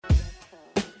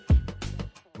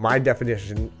My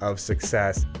definition of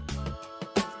success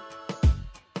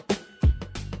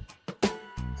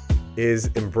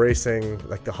is embracing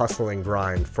like the hustle and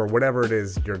grind for whatever it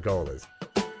is your goal is.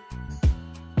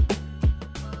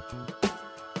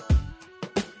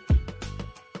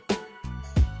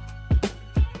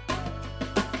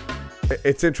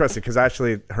 It's interesting because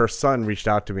actually her son reached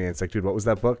out to me and it's like, dude, what was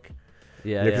that book?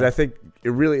 Yeah. Because I think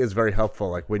it really is very helpful.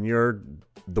 Like when you're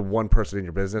the one person in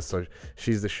your business, so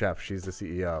she's the chef, she's the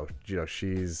CEO,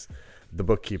 she's the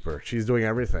bookkeeper, she's doing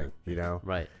everything,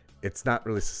 Right. It's not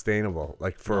really sustainable,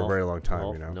 like for a very long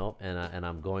time, No, and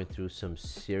I'm going through some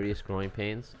serious growing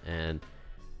pains, and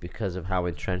because of how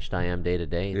entrenched I am day to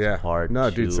day, it's hard. No,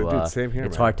 to, dude, same here.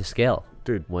 It's hard to scale,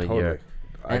 dude. When totally. you're,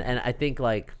 and I think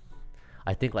like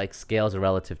scale is a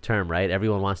relative term, right?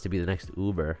 Everyone wants to be the next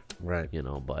Uber, right?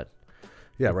 But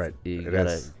yeah, right.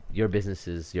 Your business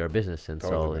is your business, and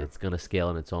totally, so it's gonna scale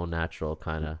in its own natural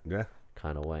kind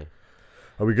of way.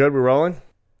 Are we good? We're rolling.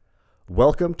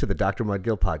 Welcome to the Dr.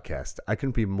 Mudgill podcast. I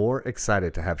couldn't be more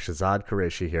excited to have Shahzad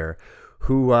Qureshi here,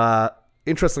 who,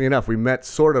 interestingly enough, we met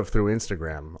sort of through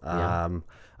Instagram.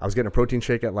 I was getting a protein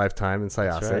shake at Lifetime in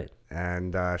Syosset, right.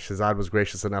 and Shahzad was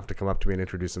gracious enough to come up to me and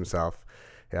introduce himself.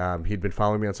 He'd been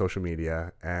following me on social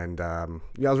media, and I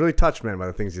was really touched, man, by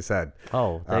the things you said.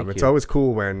 Oh, thank you. It's always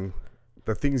cool when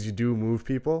the things you do move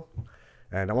people,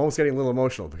 and I'm almost getting a little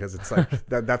emotional because it's like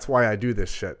that's why I do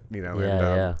this shit,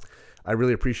 Yeah. I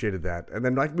really appreciated that. And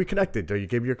then we connected. You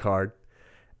gave me your card,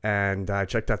 and I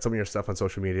checked out some of your stuff on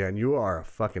social media, and you are a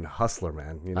fucking hustler,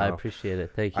 man. I appreciate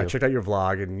it. Thank you. I checked out your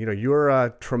vlog, and you're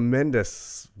a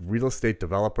tremendous real estate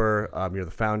developer. You're the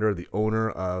founder, the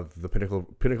owner of the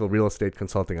Pinnacle Real Estate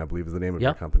Consulting, I believe is the name of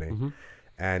your company. Mm-hmm.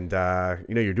 And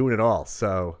you're doing it all.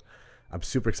 So I'm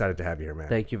super excited to have you here, man.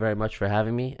 Thank you very much for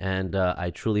having me. And I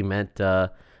truly meant the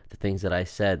things that I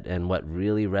said, and what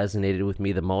really resonated with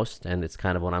me the most, and it's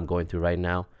kind of what I'm going through right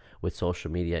now with social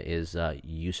media, is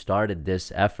you started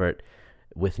this effort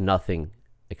with nothing,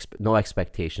 no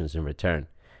expectations in return.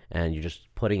 And you're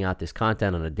just putting out this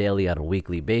content on a daily, on a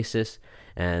weekly basis.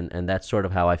 And that's sort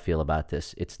of how I feel about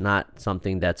this. It's not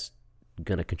something that's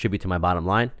going to contribute to my bottom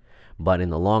line, but in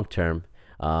the long term,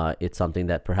 it's something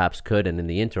that perhaps could, and in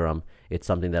the interim, it's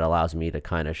something that allows me to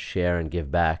kind of share and give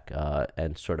back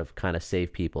and sort of kind of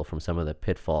save people from some of the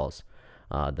pitfalls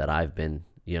that I've been,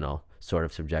 sort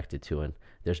of subjected to. And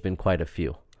there's been quite a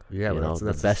few. Yeah,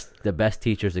 the best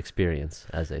teacher's experience,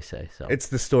 as they say. So it's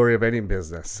the story of any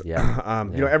business. Yeah.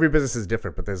 Every business is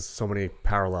different, but there's so many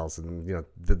parallels, and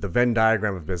the Venn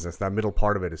diagram of business, that middle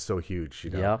part of it is so huge.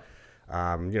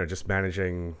 Just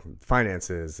managing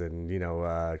finances and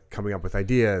coming up with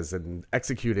ideas and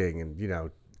executing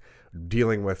and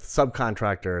dealing with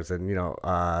subcontractors and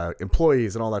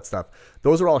employees and all that stuff.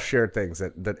 Those are all shared things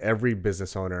that every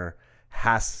business owner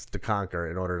has to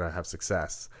conquer in order to have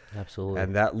success. Absolutely.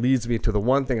 And that leads me to the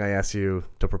one thing I asked you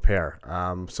to prepare.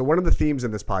 So one of the themes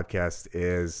in this podcast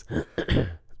is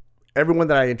everyone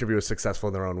that I interview is successful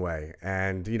in their own way.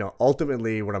 And,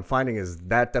 ultimately what I'm finding is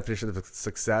that definition of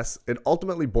success, it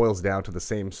ultimately boils down to the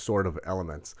same sort of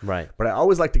elements. Right. But I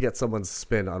always like to get someone's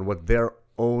spin on what their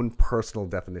own personal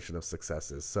definition of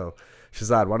success is. So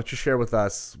Shahzad, why don't you share with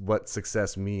us what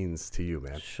success means to you,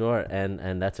 man? Sure.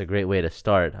 And that's a great way to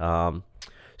start.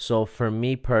 So for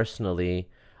me personally,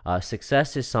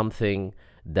 success is something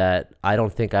that I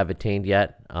don't think I've attained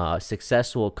yet.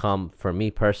 Success will come for me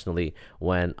personally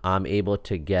when I'm able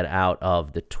to get out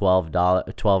of the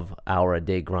 12-hour a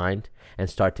day grind and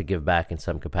start to give back in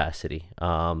some capacity.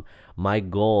 My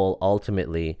goal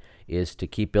ultimately is to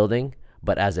keep building,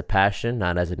 but as a passion,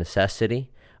 not as a necessity,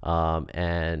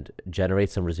 and generate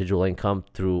some residual income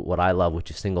through what I love, which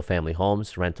is single family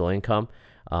homes, rental income.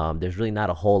 There's really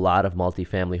not a whole lot of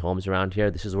multifamily homes around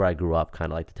here. This is where I grew up,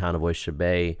 kind of like the town of Oyster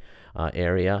Bay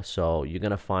area. So you're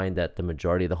going to find that the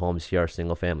majority of the homes here are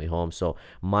single family homes. So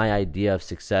my idea of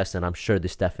success, and I'm sure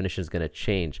this definition is going to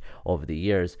change over the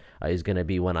years, is going to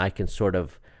be when I can sort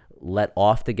of let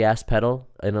off the gas pedal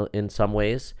in some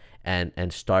ways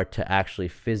and start to actually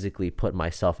physically put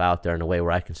myself out there in a way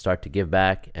where I can start to give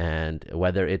back, and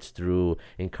whether it's through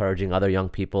encouraging other young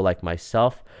people like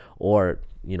myself or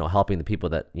helping the people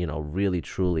that really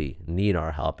truly need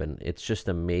our help. And it's just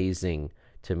amazing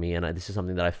to me, and this is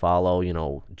something that I follow,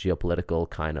 geopolitical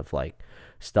kind of like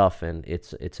stuff, and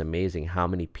it's amazing how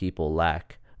many people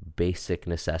lack basic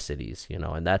necessities,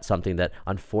 and that's something that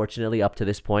unfortunately up to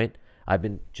this point I've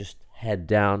been just head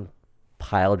down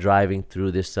pile driving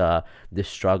through this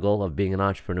struggle of being an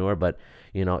entrepreneur. But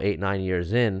 8-9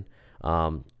 years in,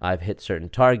 I've hit certain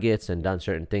targets and done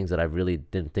certain things that I really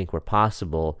didn't think were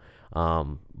possible.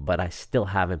 But I still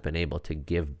haven't been able to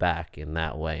give back in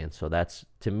that way. And so that's,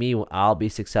 to me, I'll be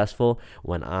successful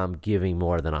when I'm giving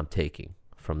more than I'm taking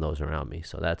from those around me.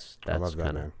 So that's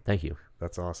kind of, thank you.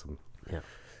 That's awesome. Yeah.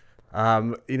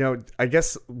 I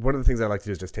guess one of the things I like to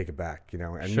do is just take it back, and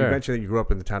Sure. You mentioned that you grew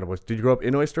up in the town of Did you grow up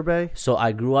in Oyster Bay? So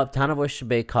I grew up, town of Oyster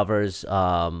Bay covers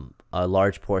a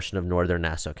large portion of northern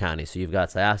Nassau County. So you've got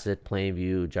Syosset,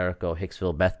 Plainview, Jericho,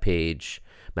 Hicksville, Bethpage.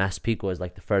 Massapequa is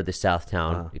like the furthest south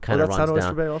town. It kind of runs down.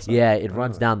 Oyster Bay also? Yeah, it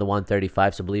runs down the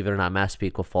 135. So believe it or not,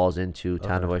 Massapequa falls into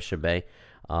town of Oyster Bay,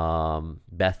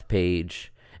 Bethpage,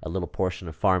 a little portion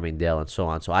of Farmingdale, and so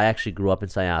on. So I actually grew up in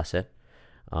Syosset.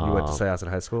 You went to Syosset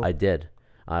High School? I did.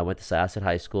 I went to Syosset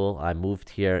High School. I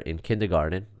moved here in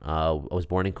kindergarten. I was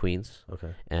born in Queens. Okay.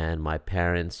 And my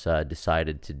parents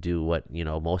decided to do what,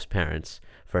 most parents,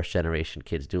 first generation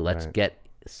kids do. Let's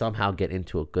somehow get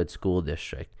into a good school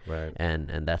district. Right.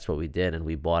 And that's what we did. And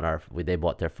they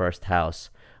bought their first house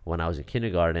when I was in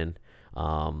kindergarten,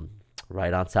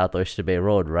 right on South Oyster Bay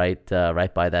Road, right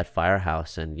by that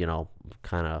firehouse, and,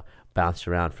 kind of bounced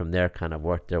around from there, kind of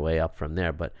worked their way up from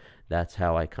there. But that's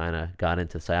how I kind of got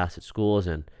into Syosset schools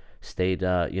and stayed,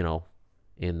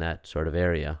 in that sort of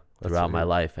area throughout my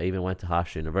life. I even went to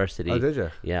Hofstra University. Oh, did you?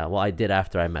 Yeah. Well, I did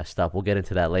after I messed up. We'll get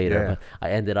into that later. Yeah. But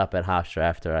I ended up at Hofstra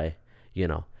after I,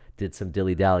 did some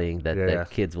dilly-dallying that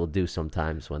kids will do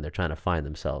sometimes when they're trying to find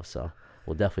themselves. So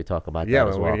we'll definitely talk about that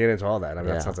as well. We're going to get into all that. I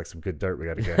mean, that sounds like some good dirt we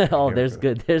got to get. Oh, there's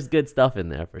good stuff in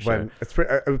there for sure. It's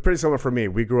pretty similar for me. I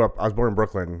was born in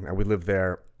Brooklyn, and we lived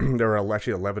there. There were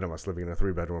actually 11 of us living in a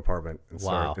 3-bedroom apartment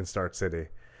in Start City.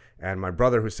 And my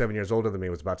brother, who's 7 years older than me,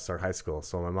 was about to start high school.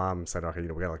 So my mom said, okay,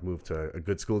 we got to move to a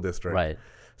good school district. Right.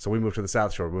 So we moved to the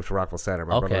South Shore. We moved to Rockville Center.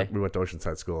 My brother, we went to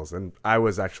Oceanside schools. And I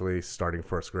was actually starting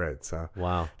first grade. So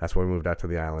wow. That's when we moved out to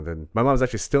the island. And my mom was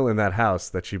actually still in that house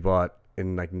that she bought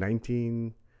in like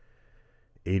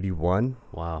 1981.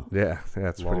 Wow. Yeah,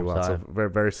 it's pretty well. So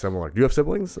very, very similar. Do you have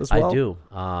siblings as well? I do.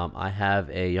 I have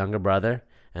a younger brother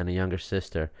and a younger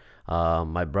sister.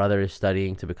 My brother is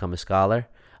studying to become a scholar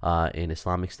in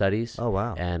Islamic studies. Oh,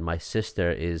 wow. And my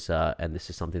sister is, and this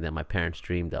is something that my parents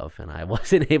dreamed of, and I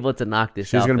wasn't able to knock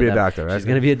this out. She's going to be a doctor, right? She's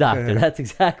going to be a doctor. That's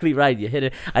exactly right. You hit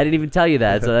it. I didn't even tell you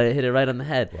that, so I hit it right on the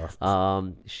head.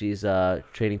 She's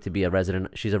training to be a resident.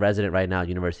 She's a resident right now at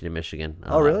University of Michigan.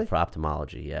 Oh, really? For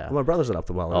ophthalmology, yeah. Well, my brother's an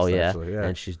ophthalmologist, Oh, yeah. actually. Yeah.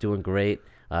 And she's doing great.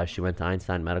 She went to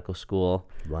Einstein Medical School.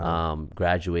 Wow.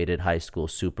 Graduated high school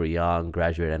super young.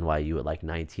 Graduated NYU at like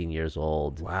 19 years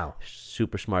old. Wow.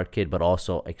 Super smart kid, but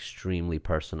also extremely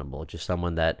personable. Just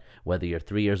someone that, whether you're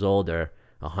 3 years old or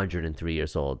 103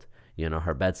 years old,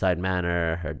 her bedside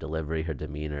manner, her delivery, her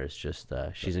demeanor is just,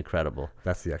 she's incredible.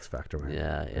 That's the X factor,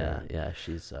 man. Yeah.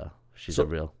 She's a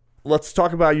real. Let's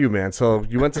talk about you, man. So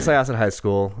you went to Syosset High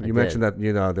School. You mentioned that,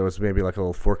 there was maybe like a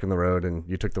little fork in the road and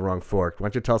you took the wrong fork. Why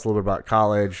don't you tell us a little bit about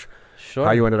college, Sure.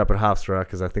 how you ended up at Hofstra,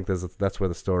 because I think that's where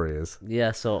the story is.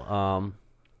 Yeah, so I'm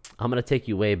going to take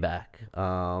you way back.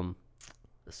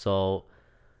 So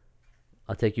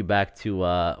I'll take you back to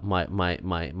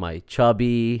my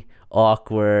chubby,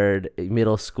 awkward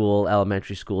middle school,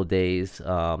 elementary school days.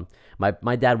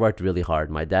 My dad worked really hard.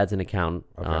 My dad's an accountant.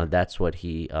 Okay. That's what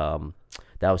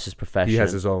that was his profession. He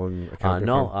has his own accounting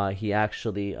firm? He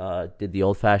actually did the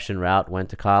old-fashioned route, went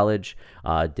to college,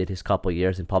 did his couple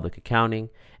years in public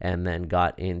accounting, and then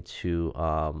got into,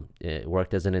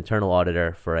 worked as an internal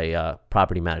auditor for a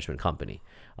property management company.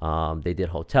 They did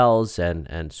hotels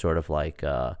and sort of like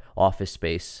office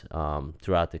space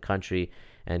throughout the country,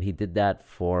 and he did that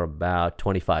for about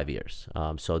 25 years.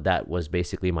 So that was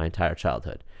basically my entire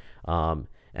childhood. And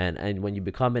when you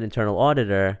become an internal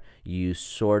auditor, you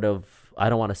sort of, I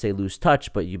don't want to say lose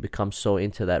touch, but you become so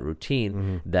into that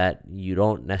routine that you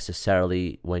don't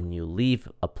necessarily, when you leave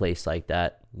a place like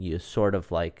that, you sort of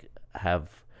like have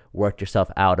worked yourself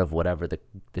out of whatever the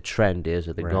trend is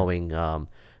or the going,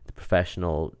 the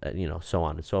professional, so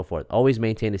on and so forth. Always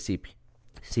maintain a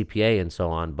CPA and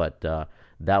so on, but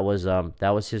that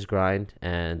was his grind.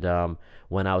 And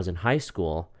when I was in high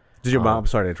school, did your mom?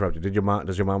 Sorry to interrupt you. Does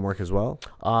your mom work as well?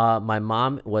 My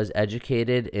mom was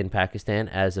educated in Pakistan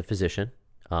as a physician,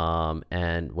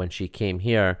 and when she came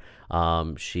here,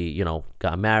 she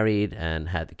got married and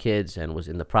had the kids, and was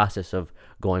in the process of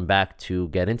going back to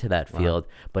get into that field,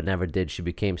 but never did. She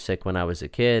became sick when I was a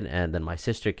kid, and then my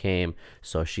sister came,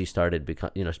 so she started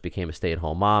became a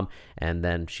stay-at-home mom, and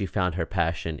then she found her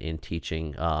passion in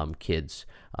teaching kids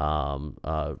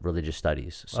religious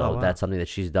studies. So that's something that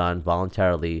she's done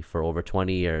voluntarily for over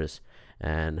 20 years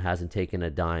and hasn't taken a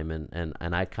dime. And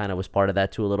I kind of was part of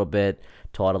that too a little bit,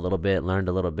 taught a little bit, learned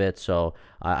a little bit. So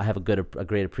I have a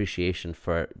great appreciation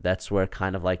for, that's where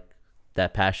kind of like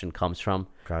that passion comes from,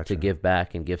 Gotcha. to give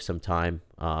back and give some time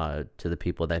to the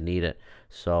people that need it.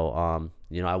 So,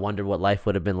 I wonder what life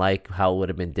would have been like, how it would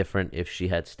have been different if she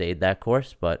had stayed that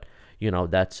course. But,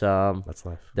 that's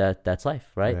life. That's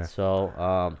life, right? Yeah.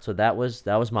 So that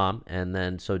was mom. And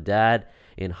then, so dad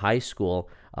in high school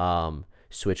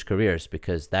switched careers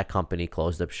because that company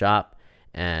closed up shop.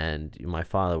 And my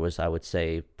father was, I would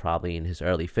say, probably in his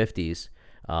early 50s.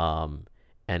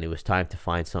 And it was time to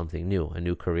find something new, a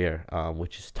new career,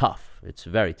 which is tough. It's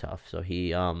very tough. So he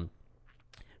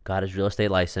got his real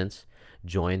estate license,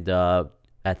 joined,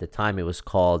 at the time it was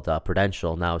called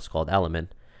Prudential, now it's called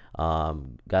Element.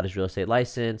 Got his real estate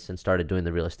license and started doing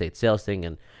the real estate sales thing.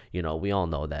 And, we all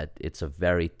know that it's a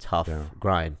very tough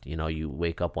grind. You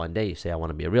wake up one day, you say, I want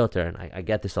to be a realtor. And I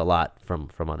get this a lot from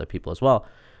other people as well.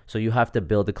 So you have to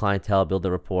build the clientele, build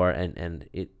the rapport, and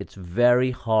it's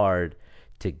very hard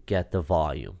to get the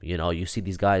volume. You see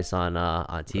these guys on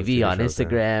TV, on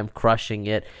Instagram, crushing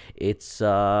it. It's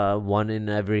 1 in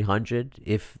every 100,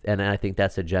 and I think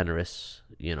that's a generous,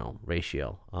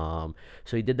 ratio.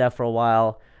 So he did that for a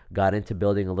while, got into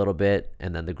building a little bit,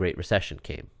 and then the Great Recession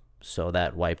came. So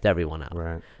that wiped everyone out.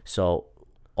 Right. So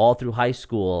all through high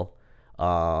school,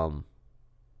 my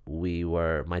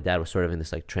dad was sort of in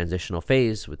this like transitional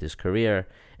phase with his career,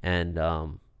 and I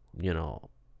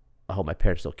hope my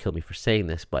parents don't kill me for saying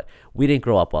this, but we didn't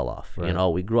grow up well off. Right.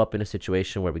 We grew up in a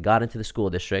situation where we got into the school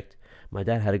district. My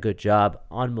dad had a good job,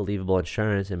 unbelievable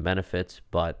insurance and benefits,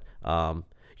 but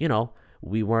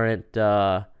we weren't.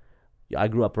 I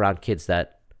grew up around kids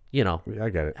that I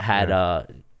get it. Had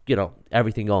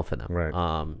everything going for them. Right.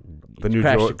 The new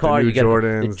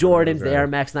Jordans, the Air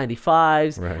Max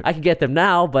 95s. Right. I could get them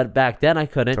now, but back then I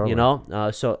couldn't.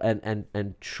 Totally. So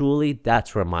and truly,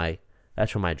 that's where my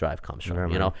drive comes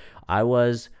from. Yeah,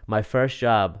 my first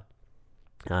job.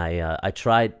 I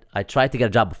tried to get a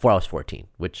job before I was 14,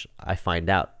 which I find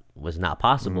out was not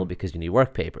possible because you need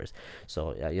work papers.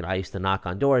 So I used to knock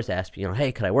on doors, ask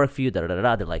hey, could I work for you? Da da da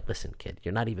da. They're like, listen, kid,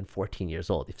 you're not even 14 years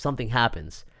old. If something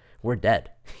happens, we're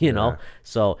dead.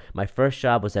 So my first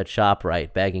job was at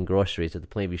ShopRite, bagging groceries at the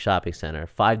Plainview Shopping Center,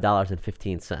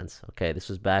 $5.15. Okay, this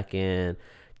was back in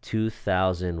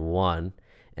 2001,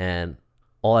 and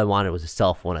all I wanted was a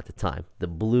cell phone at the time, the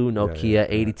blue Nokia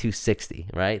 8260,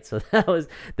 right? So that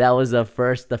was the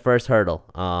first hurdle.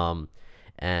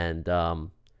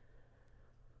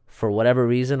 For whatever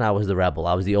reason, I was the rebel.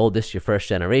 I was the oldest, your first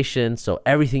generation. So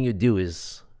everything you do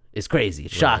is crazy.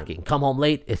 It's shocking. Right. Come home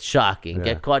late, it's shocking. Yeah.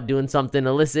 Get caught doing something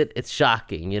illicit, it's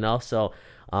shocking. So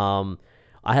I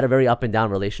had a very up and down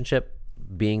relationship,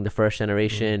 being the first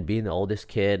generation, being the oldest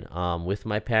kid with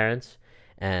my parents.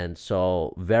 And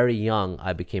so very young,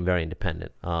 I became very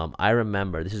independent. I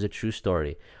remember, this is a true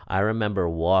story. I remember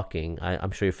walking, I'm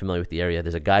sure you're familiar with the area.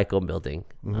 There's a Geico building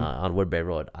on Woodbury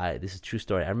Road. This is a true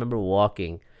story. I remember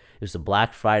walking, it was a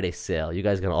Black Friday sale. You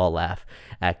guys are going to all laugh,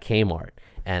 at Kmart.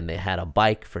 And they had a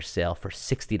bike for sale for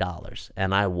 $60.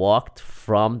 And I walked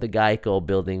from the Geico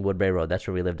building, Woodbury Road, that's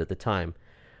where we lived at the time,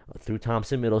 through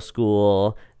Thompson Middle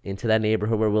School, into that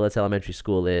neighborhood where Willits Elementary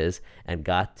School is, and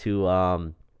got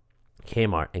to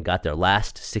Kmart and got their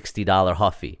last $60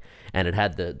 Huffy, and it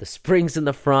had the springs in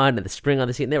the front and the spring on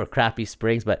the seat, and they were crappy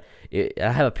springs, but I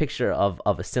have a picture of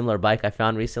a similar bike I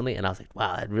found recently, and I was like,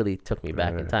 wow, it really took me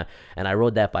back in time. And I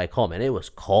rode that bike home, and it was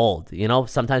cold.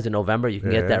 Sometimes in November you can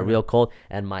get that real cold,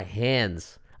 and my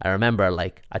hands, I remember,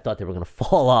 like, I thought they were gonna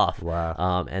fall off.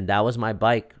 Wow. And that was my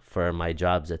bike for my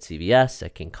jobs at CVS,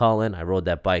 at King Cullen. I rode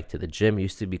that bike to the gym. It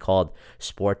used to be called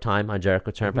Sport Time on Jericho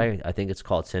Turnpike. I think it's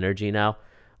called Synergy now.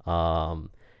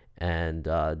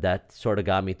 That sort of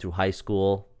got me through high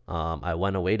school. I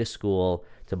went away to school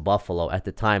to Buffalo. At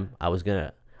the time, I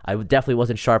definitely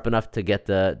wasn't sharp enough to get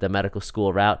the medical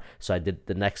school route, so I did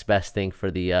the next best thing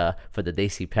for the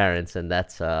Dacey parents, and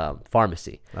that's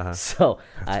pharmacy. So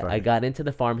I got into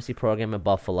the pharmacy program at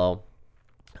Buffalo.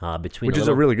 Which is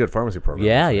a really good pharmacy program.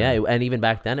 Yeah, and even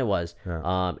back then it was.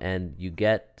 Yeah. And you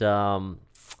get.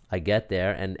 I get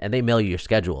there, and they mail you your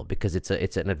schedule because it's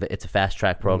a fast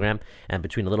track program, and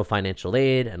between a little financial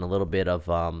aid and a little bit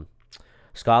of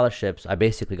scholarships, I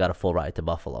basically got a full ride to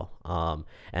Buffalo.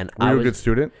 And were you a good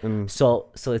student?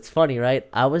 So it's funny, right?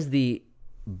 I was the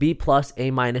B+,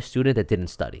 A- student that didn't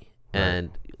study, and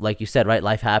like you said, right,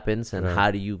 life happens, and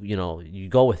how do you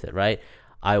go with it, right?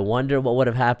 I wonder what would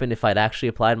have happened if I'd actually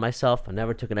applied myself. I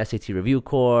never took an SAT review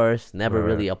course, never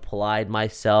really applied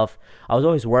myself. I was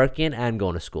always working and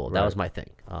going to school. That was my thing.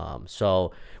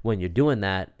 So when you're doing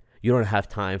that, you don't have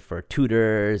time for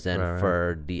tutors and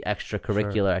for the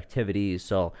extracurricular activities.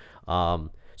 So I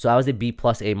was a B+,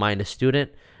 A- student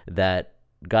that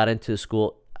got into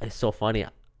school. It's so funny.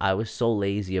 I was so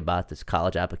lazy about this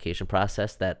college application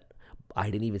process that I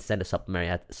didn't even send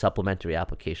a supplementary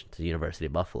application to the University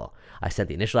of Buffalo. I sent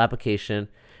the initial application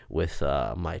with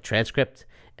my transcript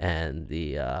and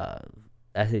the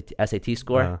SAT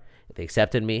score. They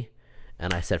accepted me,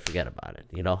 and I said, forget about it.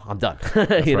 I'm done.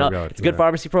 It's a good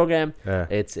pharmacy program. Yeah.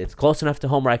 It's close enough to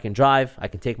home where I can drive. I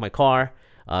can take my car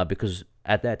because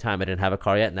at that time I didn't have a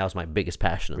car yet, and that was my biggest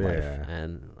passion in life.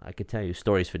 And I could tell you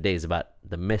stories for days about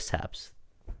the mishaps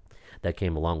that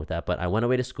came along with that. But I went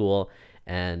away to school,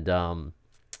 and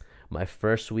my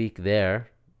first week there,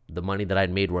 the money that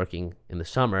I'd made working in the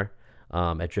summer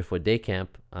at Driftwood Day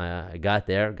Camp, I got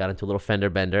there, got into a little fender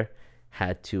bender,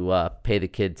 had to pay the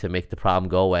kid to make the problem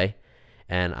go away,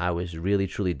 and I was really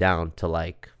truly down to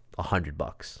like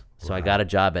 $100. So I got a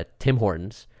job at Tim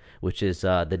Hortons, which is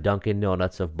the Dunkin'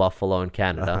 Donuts of Buffalo in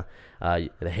Canada. The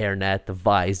hairnet, the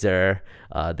visor,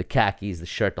 the khakis, the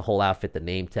shirt, the whole outfit, the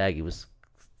name tag. It was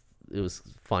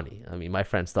funny. I mean, my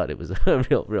friends thought it was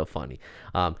real funny.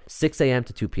 6 a.m.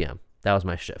 to 2 p.m. That was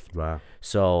my shift. Wow.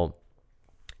 So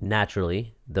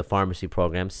naturally, the pharmacy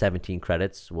program, 17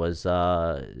 credits, was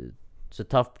it's a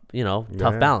tough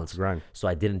balance. Right. So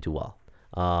I didn't do well.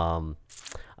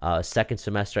 Second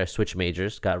semester, I switched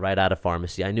majors, got right out of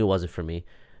pharmacy. I knew it wasn't for me.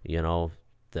 The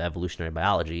evolutionary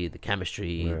biology, the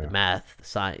chemistry, the math, the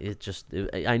science.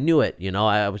 I knew it.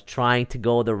 I was trying to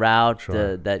go the route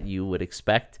that you would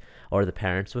expect, or the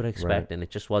parents would expect, and it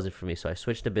just wasn't for me. So I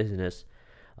switched to business.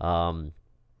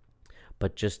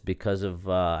 But just because of,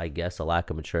 I guess, a lack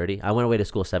of maturity, I went away to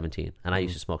school at 17, and I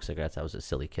used to smoke cigarettes. I was a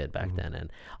silly kid back then,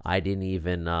 and I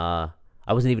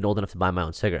wasn't even old enough to buy my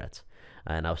own cigarettes.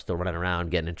 And I was still running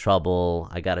around, getting in trouble.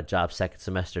 I got a job second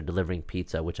semester delivering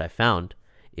pizza, which I found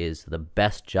is the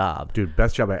best job. Dude,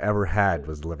 best job I ever had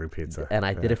was delivering pizza. And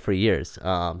I did it for years.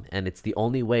 And it's the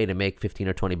only way to make $15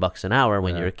 or $20 an hour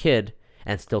when you're a kid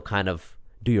and still kind of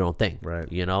do your own thing,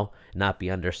 right? Not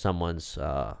be under someone's,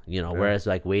 whereas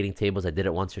like waiting tables, I did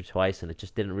it once or twice and it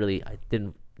just didn't really,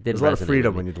 there's a lot of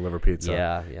freedom when you deliver pizza.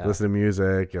 Yeah. Listen to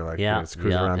music. You're like, just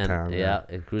cruising around town. That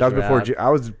was before. I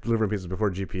was delivering pizzas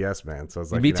before GPS, man. So I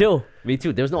was like, me too.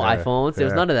 There was no iPhones. There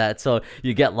was none of that. So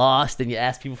you get lost and you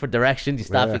ask people for directions. You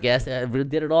stop for gas. I really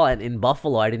did it all. And in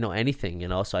Buffalo, I didn't know anything.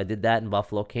 So I did that in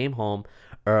Buffalo. Came home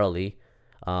early.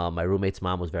 My roommate's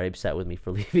mom was very upset with me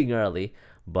for leaving early.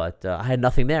 But I had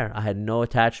nothing there. I had no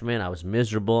attachment. I was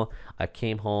miserable. I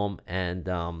came home, and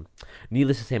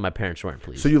needless to say, my parents weren't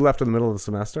pleased. So you left in the middle of the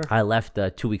semester? I left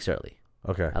 2 weeks early.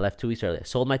 Okay. I left 2 weeks early. I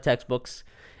sold my textbooks,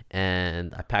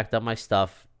 and I packed up my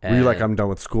stuff. Were you like, I'm done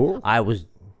with school? I was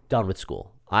done with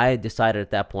school. I decided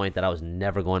at that point that I was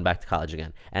never going back to college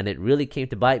again. And it really came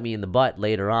to bite me in the butt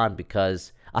later on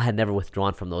because I had never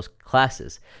withdrawn from those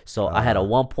classes. So I had a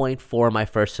 1.4 my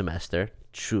first semester.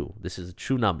 True. This is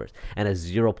true numbers. And a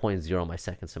 0.0 my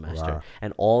second semester. Wow.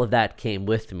 And all of that came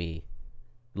with me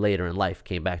later in life,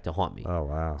 came back to haunt me. Oh,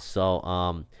 wow.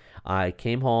 So I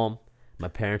came home. My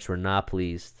parents were not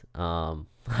pleased. I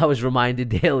was reminded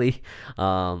daily,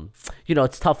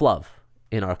 it's tough love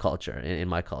in our culture, in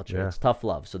my culture. Yeah. It's tough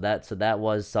love. So that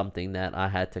was something that I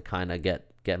had to kind of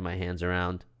get my hands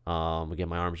around, get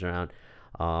my arms around.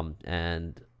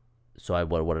 And so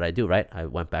what did I do, right? I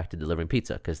went back to delivering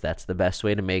pizza because that's the best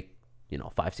way to make,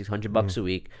 $500-600 a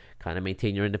week, kind of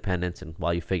maintain your independence and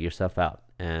while you figure stuff out.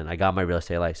 And I got my real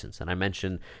estate license. And I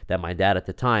mentioned that my dad at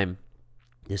the time,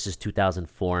 this is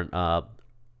 2004,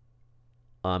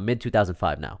 mid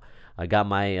 2005 now. I got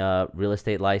my real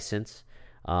estate license.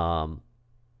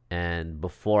 And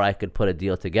before I could put a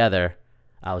deal together,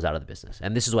 I was out of the business.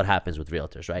 And this is what happens with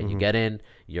realtors, right? You get in,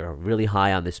 you're really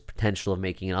high on this potential of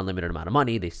making an unlimited amount of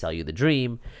money. They sell you the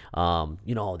dream. There's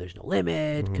no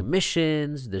limit,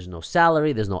 commissions, there's no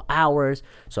salary, there's no hours.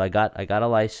 So I got a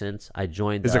license. I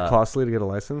joined. Is it costly to get a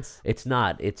license? It's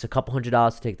not. It's a couple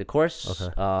 $100 to take the course,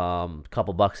 a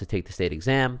couple bucks to take the state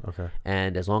exam. Okay.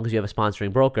 And as long as you have a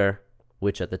sponsoring broker,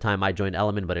 which at the time I joined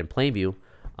Element, but in Plainview,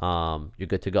 you're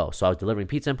good to go. So I was delivering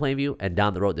pizza in Plainview, and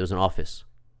down the road there was an office.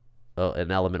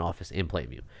 An Element office in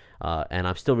Plainview. And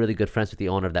I'm still really good friends with the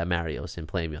owner of that Mario's in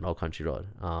Plainview on Old Country Road.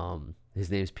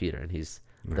 His name's Peter, and he's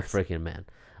the freaking man.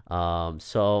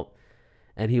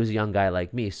 And he was a young guy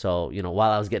like me. So,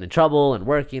 while I was getting in trouble and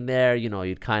working there,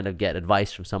 you'd kind of get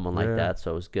advice from someone like that.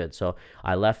 So it was good. So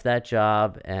I left that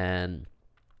job and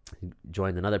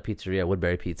joined another pizzeria,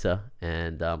 Woodbury Pizza,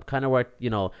 and kind of worked,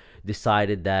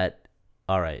 decided that,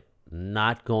 all right,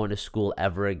 not going to school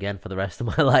ever again for the rest of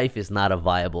my life is not a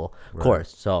viable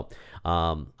course. So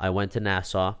I went to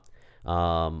Nassau,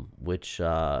 which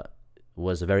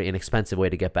was a very inexpensive way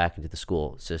to get back into the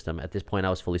school system. At this point, I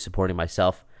was fully supporting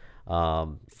myself.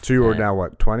 So you were now,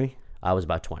 what, 20? I was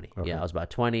about 20. Okay. Yeah, I was about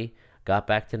 20. Got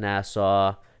back to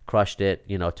Nassau, crushed it.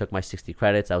 Took my 60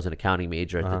 credits. I was an accounting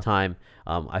major at the time.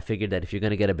 I figured that if you're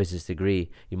going to get a business degree,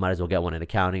 you might as well get one in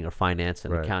accounting or finance.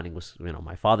 And accounting was,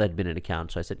 my father had been an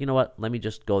accountant. So I said, you know what, let me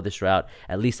just go this route.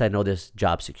 At least I know there's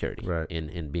job security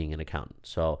in being an accountant.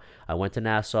 So I went to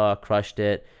Nassau, crushed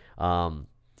it. A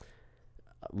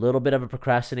little bit of a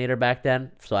procrastinator back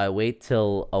then. So I wait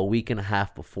till a week and a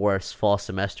half before fall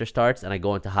semester starts. And I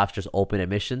go into Hofstra's open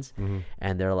admissions.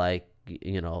 And they're like,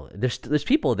 there's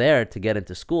people there to get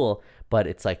into school, but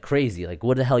it's like crazy. Like,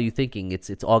 what the hell are you thinking?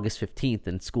 It's August 15th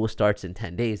and school starts in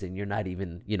 10 days and you're not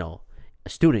even, a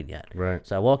student yet. Right.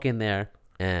 So I walk in there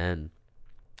and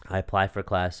I apply for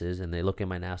classes and they look at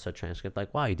my Nassau transcript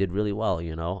like, wow, you did really well,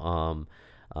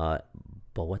 but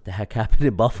what the heck happened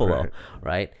in Buffalo,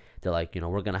 right? They're like,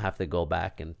 we're going to have to go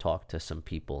back and talk to some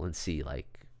people and see, like,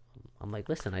 I'm like,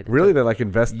 listen, really? They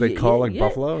they call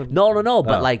Buffalo? No.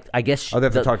 But like, I guess they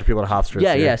have to talk to people at Hofstra.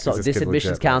 Yeah. So this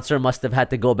admissions counselor must have had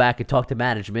to go back and talk to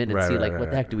management and see what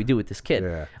the heck do we do with this kid?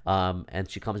 Yeah. And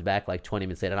she comes back like 20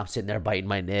 minutes later, and I'm sitting there biting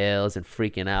my nails and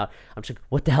freaking out. I'm just like,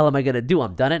 what the hell am I gonna do?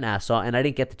 I'm done at Nassau, and I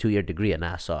didn't get the 2-year degree at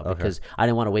Nassau because I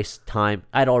didn't want to waste time.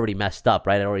 I'd already messed up,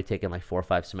 right? I'd already taken like 4 or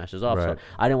 5 semesters off, so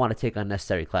I didn't want to take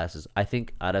unnecessary classes. I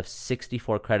think out of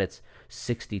 64 credits,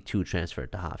 62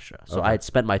 transferred to Hofstra. So I had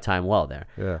spent my time well there.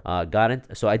 Yeah. Got in.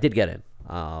 So I did get in.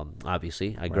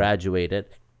 Obviously, I graduated,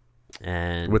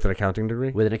 and with an accounting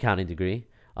degree.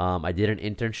 I did an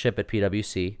internship at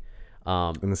PwC.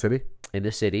 In the city. In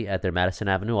the city at their Madison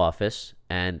Avenue office,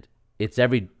 and it's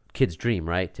every kid's dream,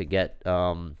 right? To get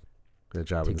the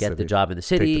job in the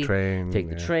city. Take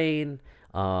the train.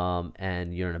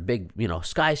 And you're in a big,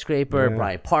 skyscraper. Yeah.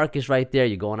 Bryant Park is right there.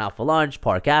 You're going out for lunch.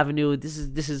 Park Avenue. This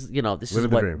is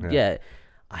what. Dream, yeah.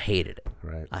 I hated it.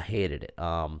 Right. I hated it.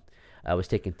 I was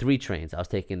taking 3 trains. I was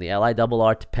taking the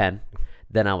LIRR to Penn.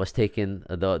 Then I was taking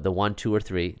the 1, 2, or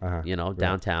 3.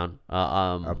 Downtown.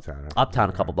 Uptown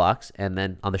a couple blocks, and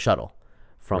then on the shuttle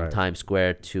from Times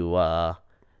Square to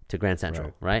Grand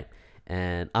Central. Right.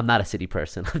 And I'm not a city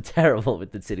person. I'm terrible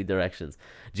with the city directions,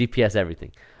 GPS,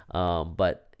 everything.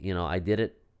 But I did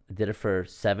it for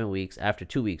 7 weeks. After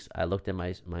 2 weeks, I looked at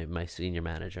my senior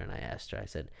manager and I asked her, I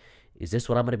said, is this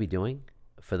what I'm going to be doing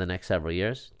for the next several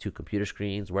years? 2 computer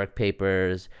screens, work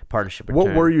papers, partnership return.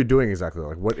 What were you doing exactly?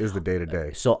 Like, what is the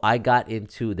day-to-day? So I got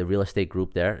into the real estate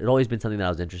group there. It always been something that I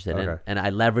was interested in. And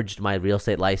I leveraged my real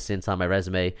estate license on my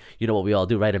resume. You know what we all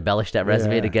do, right? Embellish that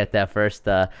resume to get that first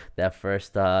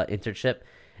internship.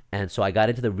 And so I got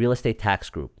into the real estate tax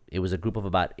group. It was a group of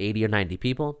about 80 or 90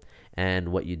 people. And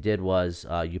what you did was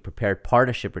you prepared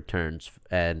partnership returns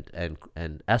and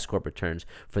S corp returns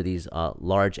for these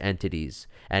large entities.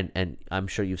 And I'm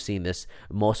sure you've seen this.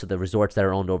 Most of the resorts that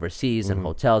are owned overseas and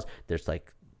hotels, there's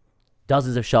like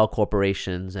dozens of shell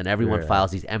corporations, and everyone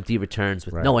files these empty returns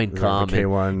with no income. The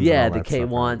K1s. The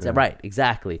K1s. Right,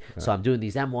 exactly. Yeah. So I'm doing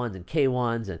these M1s and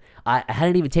K1s, and I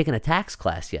hadn't even taken a tax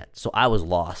class yet, so I was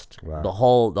lost the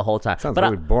whole time. Sounds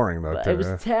really boring though. It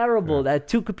was terrible. I had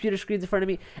 2 computer screens in front of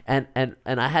me, and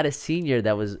I had a senior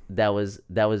that was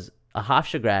a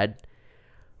Hofstra grad.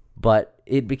 But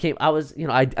it became, I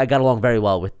got along very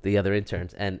well with the other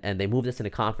interns, and they moved us in a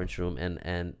conference room,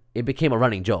 and it became a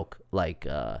running joke, like,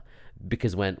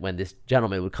 because when this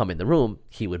gentleman would come in the room,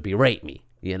 he would berate me,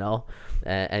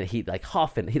 and he'd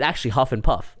actually huff and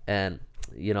puff, and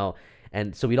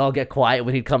so we'd all get quiet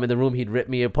when he'd come in the room, he'd rip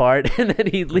me apart, and then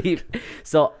he'd leave.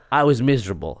 So I was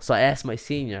miserable. So I asked my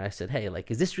senior, I said, hey,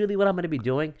 like, is this really what I'm going to be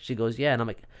doing? She goes, yeah. And I'm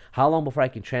like, how long before I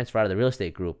can transfer out of the real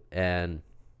estate group? And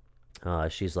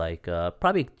she's like,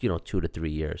 probably 2 to 3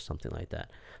 years, something like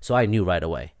that. So I knew right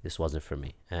away this wasn't for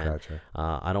me. And gotcha.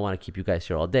 I don't want to keep you guys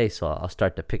here all day, so I'll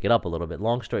start to pick it up a little bit.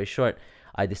 Long story short,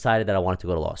 I decided that I wanted to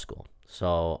go to law school.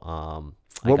 So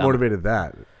what motivated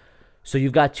that? So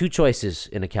you've got 2 choices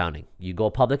in accounting. You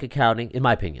go public accounting, in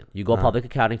my opinion. You go public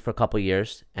accounting for a couple of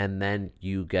years, and then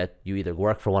you either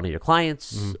work for one of your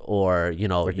clients or you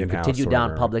continue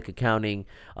down public accounting,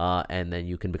 and then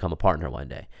you can become a partner one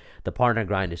day. The partner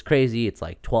grind is crazy. It's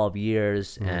like 12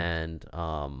 years, and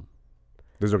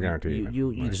there's no guarantee.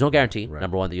 There's no guarantee. Right.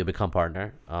 Number one, that you'll become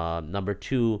partner. Number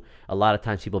 2, a lot of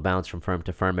times people bounce from firm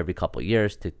to firm every couple of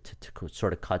years to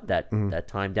sort of cut that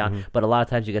time down. But a lot of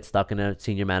times you get stuck in a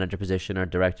senior manager position or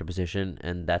director position,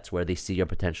 and that's where they see your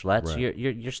potential at. So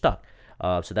you're stuck.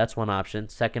 So that's one option.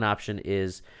 Second option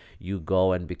is you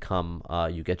go and become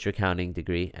you get your accounting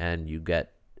degree, and you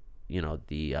get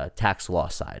the tax law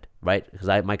side, right?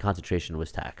 Because my concentration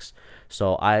was tax.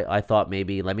 So I thought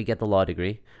maybe let me get the law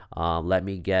degree. Let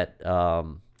me get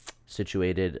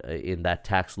situated in that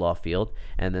tax law field,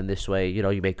 and then this way, you know,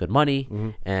 you make good money,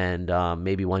 and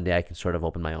maybe one day I can sort of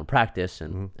open my own practice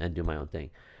and do my own thing.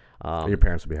 Your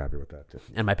parents would be happy with that too.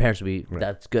 And my parents would be,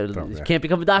 that's good. So, You can't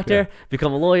become a doctor,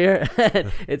 become a lawyer.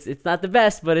 It's not the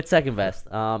best, but it's second best.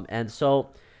 And so,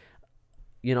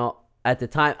 you know, at the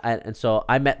time,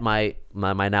 I met my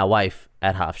now wife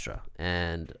at Hofstra,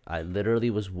 and I literally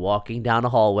was walking down a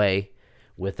hallway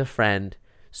with a friend,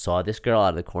 saw this girl out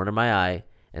of the corner of my eye,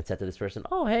 and said to this person,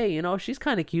 "Oh, hey, you know, she's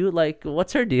kind of cute. Like,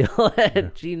 what's her deal?"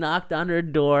 And she knocked on her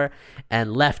door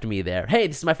and left me there. "Hey,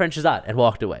 this is my friend Shahzad," and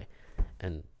walked away.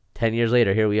 And 10 years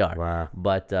later, here we are. Wow.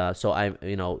 But so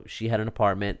she had an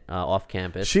apartment off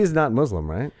campus. She's not Muslim,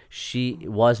 right? She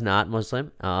was not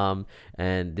Muslim.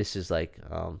 And this is like,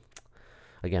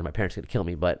 again, my parents are gonna kill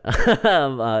me, but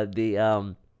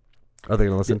Are they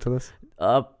gonna listen to this?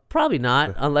 Probably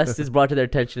not, unless it's brought to their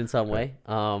attention in some way.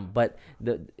 But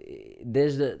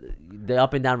there's the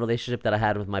up and down relationship that I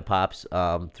had with my pops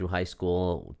through high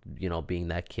school. You know, being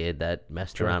that kid that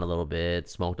messed around a little bit,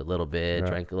 smoked a little bit,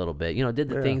 drank a little bit. You know, did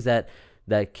the things that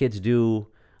kids do.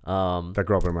 That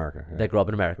grow up in America. Yeah. That grow up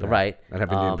in America, right? And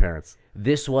have Indian parents.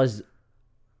 This was.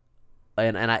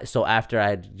 So after I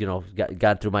had, you know,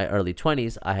 got through my early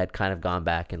 20s, I had kind of gone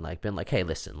back and like been like, hey,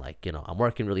 listen, like, you know, I'm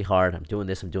working really hard. I'm doing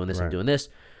this. I'm doing this.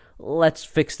 Let's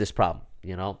fix this problem,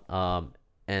 you know?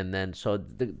 And then so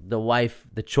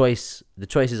the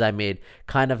choices I made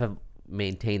kind of have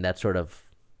maintained that sort of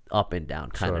up and down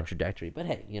kind of trajectory. But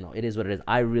hey, you know, it is what it is.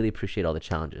 I really appreciate all the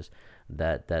challenges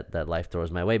that life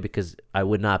throws my way, because I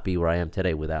would not be where I am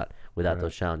today without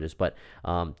those challenges. But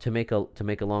to make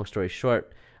a long story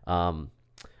short, I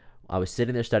was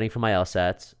sitting there studying for my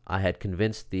LSATs. I had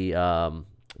convinced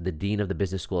the dean of the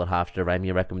business school at Hofstra to write me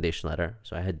a recommendation letter.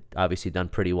 So I had obviously done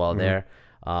pretty well there.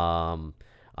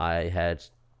 I had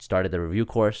started the review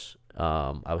course.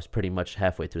 I was pretty much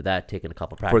halfway through that, taking a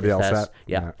couple practice tests. LSAT?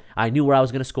 Yeah. I knew where I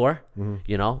was going to score,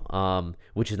 you know,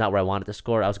 which is not where I wanted to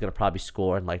score. I was going to probably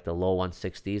score in like the low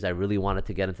 160s. I really wanted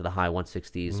to get into the high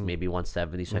 160s, maybe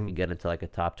 170, so I could get into like a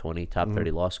top 20, top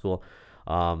 30 law school.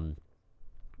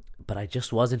 But I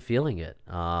just wasn't feeling it.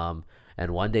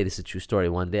 And one day, this is a true story.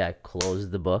 One day I closed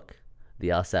the book, the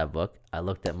LSAT book. I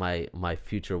looked at my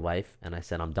future wife and I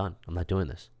said, I'm done. I'm not doing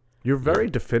this. You're very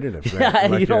definitive. Right? Yeah,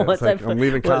 like, you know, it's like, I'm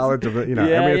leaving college. You know,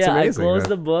 I mean, it's amazing. I closed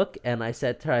the book and I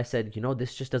said to her, you know,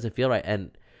 this just doesn't feel right.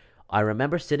 And I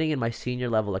remember sitting in my senior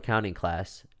level accounting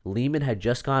class. Lehman had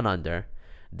just gone under.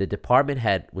 The department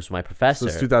head was my professor.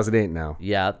 So it's 2008 now.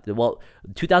 Yeah. Well,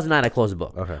 2009, I closed the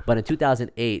book. Okay. But in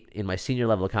 2008, in my senior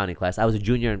level accounting class, I was a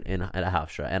junior at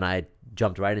Hofstra, and I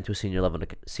jumped right into a senior level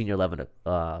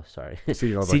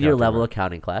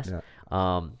accounting class.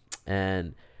 Yeah.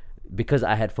 And because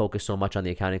I had focused so much on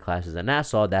the accounting classes at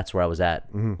Nassau, that's where I was at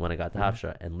when I got to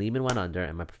Hofstra. And Lehman went under,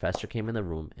 and my professor came in the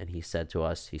room, and he said to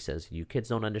us, he says, you kids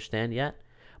don't understand yet,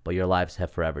 but your lives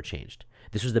have forever changed.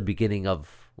 This was the beginning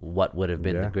of what would have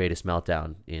been the greatest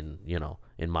meltdown in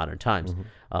modern times.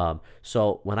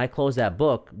 So when I closed that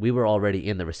book, we were already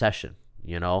in the recession.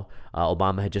 You know,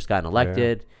 Obama had just gotten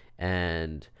elected,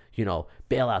 and you know,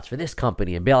 bailouts for this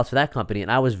company and bailouts for that company. And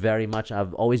I was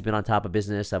I've always been on top of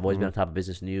business. I've always been on top of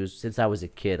business news since I was a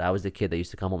kid. I was the kid that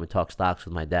used to come home and talk stocks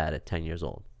with my dad at 10 years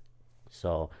old.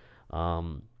 So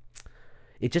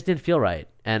it just didn't feel right.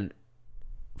 And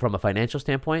from a financial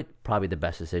standpoint, probably the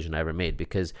best decision I ever made,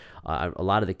 because a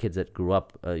lot of the kids that grew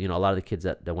up, a lot of the kids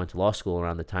that went to law school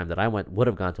around the time that I would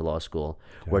have gone to law school,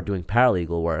 were doing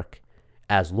paralegal work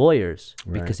as lawyers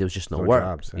because there was just no work.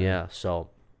 Jobs, So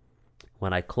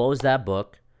when I closed that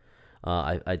book,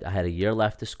 I had a year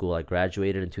left to school. I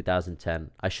graduated in 2010.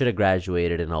 I should have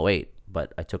graduated in 2008,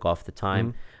 but I took off the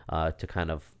time to kind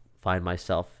of find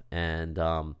myself. And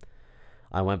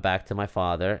I went back to my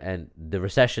father, and the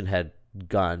recession had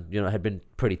had been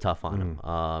pretty tough on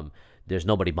him. There's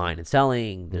nobody buying and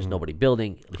selling. There's nobody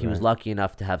building. He was lucky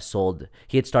enough to have sold.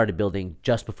 He had started building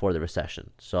just before the recession.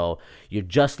 So you're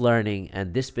just learning,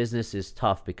 and this business is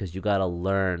tough because you got to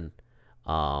learn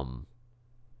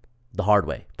the hard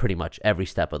way pretty much every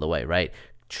step of the way, right?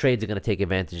 Trades are going to take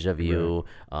advantage of you.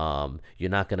 You're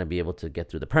not going to be able to get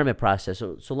through the permit process.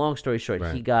 So long story short,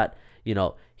 he got,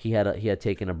 he had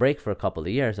taken a break for a couple of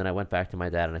years, and I went back to my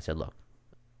dad and I said, look,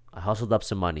 I hustled up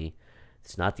some money.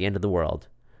 It's not the end of the world.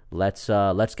 Let's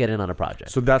get in on a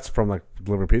project. So that's from like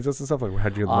delivering pizzas and stuff. Like,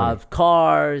 how'd you get money?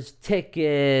 Cars,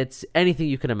 tickets, anything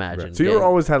you can imagine. Right. So you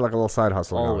always had like a little side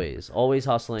hustle. Always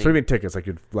hustling. So you mean tickets? Like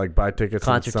you'd like buy tickets,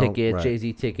 concert tickets,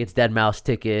 Jay-Z tickets, Deadmau5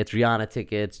 tickets, Rihanna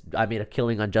tickets. I made a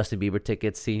killing on Justin Bieber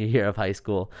tickets senior year of high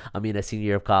school. Senior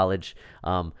year of college.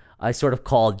 I sort of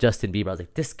called Justin Bieber. I was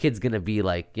like, this kid's gonna be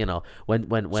like, when.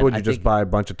 So would you just buy a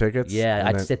bunch of tickets? Yeah,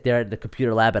 I'd sit there at the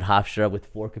computer lab at Hofstra with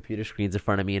 4 computer screens in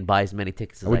front of me and buy as many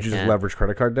tickets as I can. Would you just leverage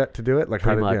credit card debt to do it? Like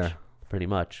Pretty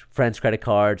much. Friends' credit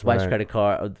cards, wife's credit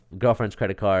card, girlfriend's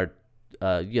credit card.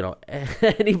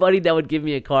 Anybody that would give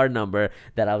me a card number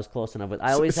that I was close enough with.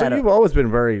 You've always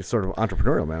been very sort of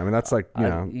entrepreneurial, man. I mean, that's like,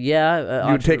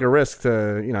 you would take a risk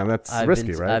to, that's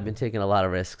risky, right? I've been taking a lot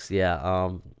of risks. Yeah.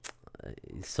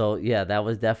 So yeah, that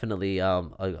was definitely a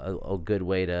good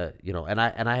way to, and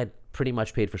I had pretty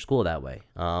much paid for school that way.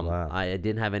 Wow. I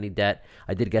didn't have any debt.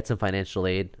 I did get some financial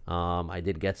aid. I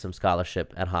did get some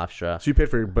scholarship at Hofstra. So you paid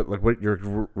for, but like what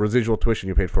your residual tuition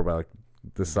you paid for by like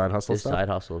the side hustle stuff? Side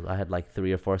hustles. I had like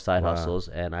 3 or 4 side hustles,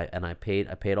 and I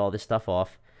paid all this stuff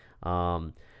off.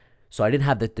 So I didn't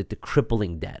have the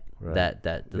crippling debt that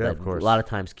of course. A lot of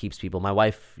times keeps people. My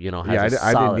wife, has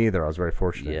I didn't either. I was very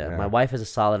fortunate. Yeah, my wife has a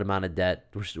solid amount of debt.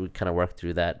 We kind of worked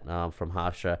through that from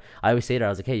Hofstra. I always say to her, I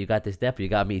was like, hey, you got this debt, but you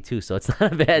got me too, so it's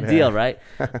not a bad deal, right?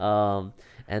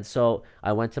 And so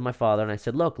I went to my father and I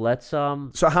said, look, let's.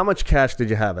 So how much cash did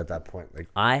you have at that point? Like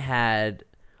I had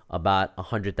about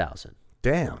 $100,000.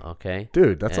 Damn. Okay.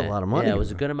 Dude, that's a lot of money. Yeah, it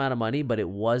was a good amount of money, but it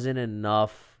wasn't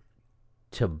enough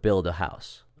to build a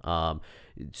house.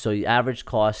 So the average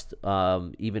cost,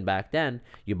 even back then,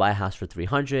 you buy a house for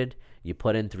 $300, you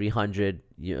put in $300,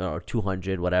 or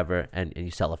 $200, whatever, and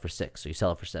you sell it for $6, so you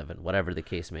sell it for $7, whatever the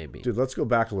case may be. Dude, let's go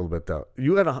back a little bit though.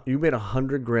 You made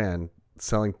 $100,000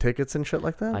 selling tickets and shit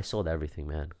like that? I sold everything,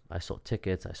 man. I sold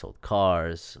tickets, I sold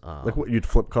cars. Like what? You'd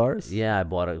flip cars? Yeah, I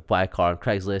buy a car on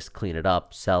Craigslist, clean it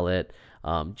up, sell it.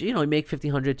 You make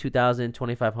 $1,500, $2,000,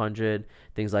 $2,500,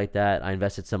 things like that. I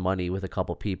invested some money with a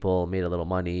couple people, made a little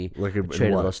money,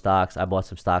 traded a little stocks. I bought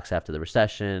some stocks after the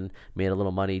recession, made a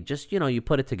little money. Just you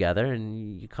put it together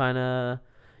and you kind of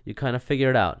figure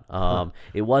it out.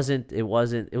 It was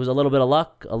a little bit of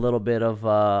luck, a little bit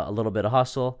of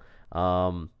hustle.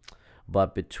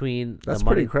 But between that's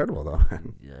pretty incredible though.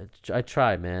 I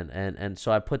tried, man, and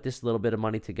so I put this little bit of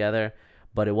money together,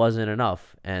 but it wasn't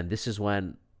enough. And this is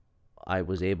when I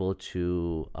was able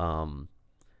to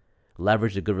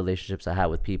leverage the good relationships I had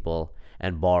with people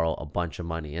and borrow a bunch of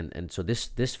money. And so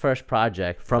this first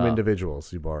project from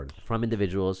individuals, you borrowed from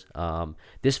individuals.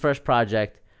 This first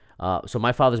project, so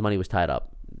my father's money was tied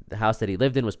up. The house that he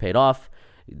lived in was paid off.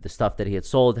 The stuff that he had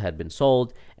sold had been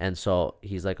sold, and so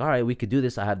he's like, all right, we could do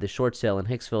this. I have this short sale in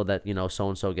Hicksville that so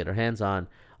and so get her hands on.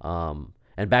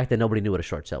 And back then nobody knew what a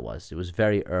short sale was. It was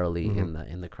very early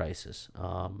in the crisis.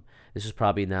 This was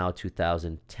probably now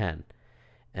 2010.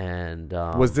 And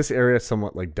was this area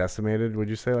somewhat like decimated, would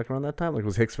you say, like around that time? Like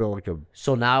was Hicksville like a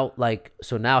So now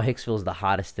Hicksville is the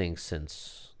hottest thing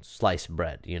since sliced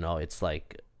bread. It's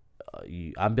like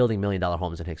I'm building $1 million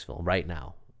homes in Hicksville right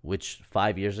now, which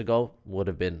 5 years ago would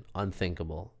have been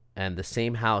unthinkable. And the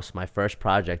same house, my first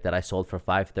project that I sold for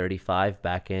 $535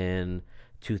 back in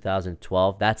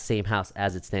 2012, that same house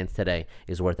as it stands today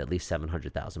is worth at least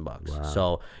 $700,000. Wow.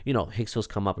 So Hicksville's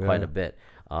come up quite a bit.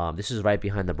 This is right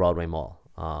behind the Broadway Mall,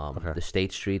 the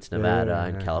State Streets, Nevada,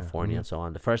 and California, and so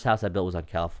on. The first house I built was on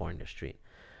California Street.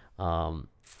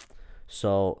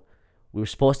 So we were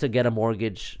supposed to get a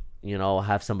mortgage,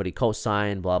 have somebody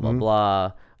co-sign, blah blah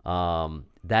blah.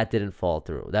 That didn't fall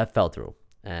through. That fell through,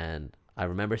 and I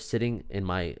remember sitting in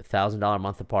my $1,000 a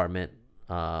month apartment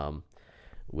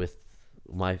with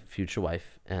my future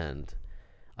wife, and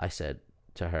I said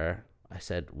to her,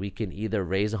 we can either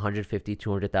raise $150,000,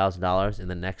 $200,000 in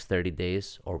the next 30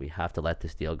 days, or we have to let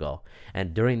this deal go.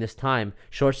 And during this time,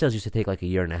 short sales used to take like a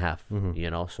year and a half,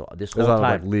 so this whole time,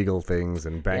 like legal things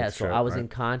and banks. Yeah, so I was in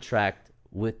contract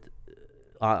with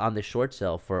on the short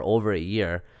sale for over a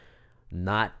year,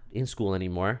 not in school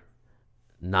anymore,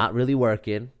 not really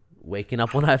working, waking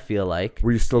up when I feel like.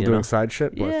 Were you still doing side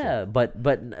shit? Yeah, but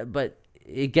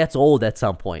it gets old at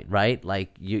some point, right? Like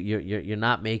you're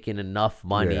not making enough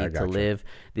money to live.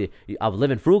 I was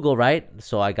living frugal, right?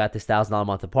 So I got this $1,000 a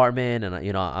month apartment, and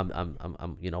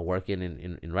I'm working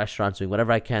in restaurants, doing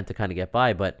whatever I can to kind of get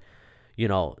by. But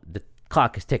the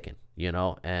clock is ticking,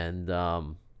 and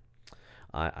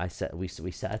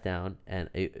we sat down, and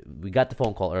we got the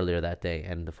phone call earlier that day,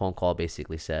 and the phone call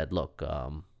basically said, look,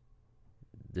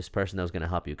 this person that was going to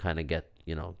help you kind of get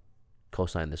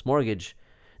co-sign this mortgage,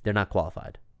 they're not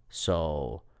qualified,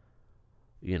 so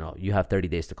you have 30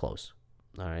 days to close.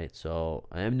 All right, so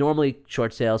normally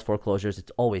short sales, foreclosures,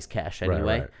 it's always cash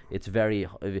anyway. Right. It's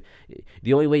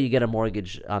the only way you get a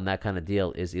mortgage on that kind of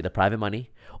deal is either private money,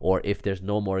 or if there's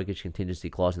no mortgage contingency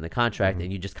clause in the contract,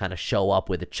 and you just kind of show up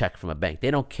with a check from a bank.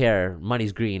 They don't care,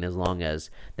 money's green as long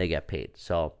as they get paid.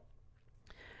 So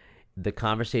the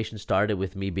conversation started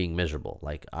with me being miserable.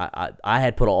 Like I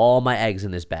had put all my eggs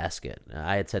in this basket.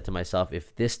 I had said to myself,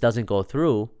 if this doesn't go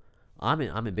through, I'm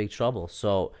in big trouble.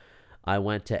 So I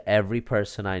went to every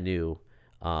person I knew,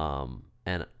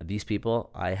 and these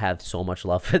people, I have so much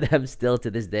love for them still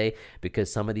to this day,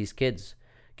 because some of these kids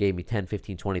gave me $10,000,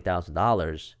 $15,000,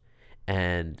 $20,000,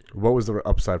 and what was the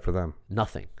upside for them?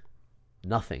 Nothing.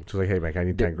 So like, hey, Mike, I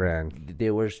need 10 grand.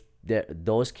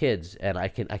 Those kids, and I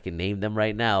can name them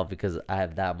right now because I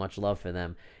have that much love for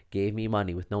them, gave me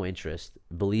money with no interest,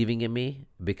 believing in me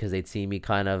because they'd see me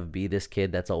kind of be this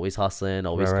kid that's always hustling,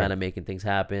 always kind of making things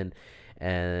happen.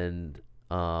 And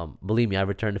believe me, I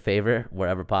return the favor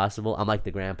wherever possible. I'm like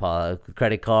the grandpa.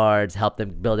 Credit cards, help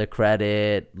them build their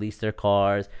credit, lease their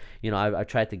cars. I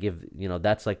tried to give,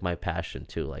 that's like my passion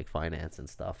too, like finance and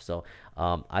stuff. So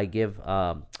I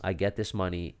get this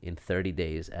money in 30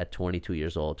 days at 22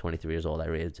 years old, 23 years old. I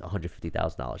raised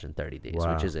 $150,000 in 30 days,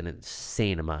 which is an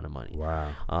insane amount of money.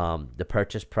 Wow. The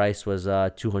purchase price was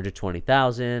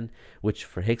 $220,000, which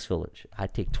for Hicksville,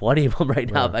 I'd take 20 of them right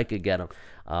now if I could get them.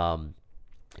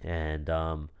 And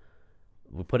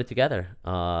we put it together.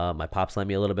 My pops lent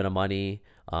me a little bit of money,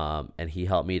 and he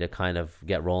helped me to kind of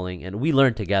get rolling, and we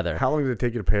learned together. How long did it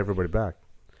take you to pay everybody back?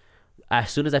 As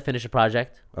soon as I finished the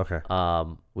project,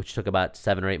 which took about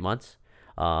 7 or 8 months,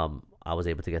 I was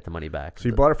able to get the money back. So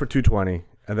you bought it for $220,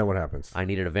 and then what happens? I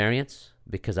needed a variance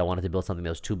because I wanted to build something that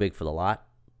was too big for the lot,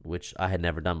 which I had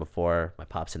never done before. My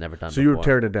pops had never done before. So you were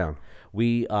tearing it down?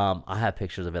 I have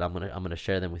pictures of it. I'm gonna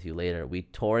share them with you later. We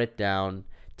tore it down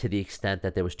to the extent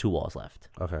that there was 2 walls left.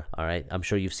 Okay. All right. I'm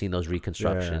sure you've seen those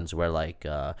reconstructions where like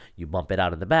you bump it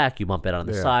out in the back, you bump it out on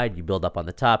the side, you build up on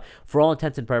the top. For all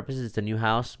intents and purposes, it's a new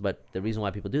house. But the reason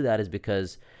why people do that is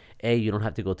because you don't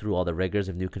have to go through all the rigors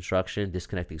of new construction,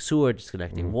 disconnecting sewer,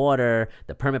 disconnecting water.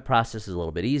 The permit process is a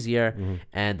little bit easier,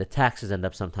 and the taxes end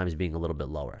up sometimes being a little bit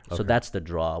lower. So that's the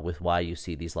draw with why you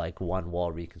see these like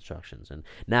one-wall reconstructions. And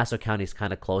Nassau County's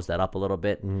kind of closed that up a little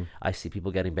bit. I see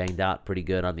people getting banged out pretty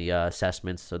good on the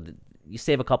assessments. So you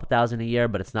save a couple thousand a year,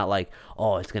 but it's not like,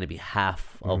 it's going to be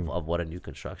half of what a new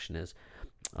construction is.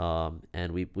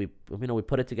 And we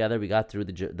put it together. We got through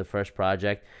the first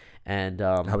project, and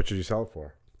how much did you sell it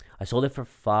for? I sold it for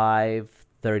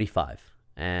 $535,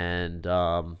 and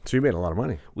so you made a lot of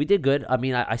money. We did good. I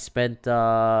mean, I spent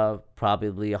probably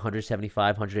 $175,000,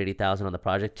 $180,000 on the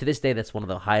project. To this day, that's one of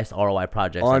the highest ROI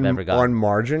projects I've ever gotten. On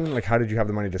margin, like how did you have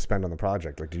the money to spend on the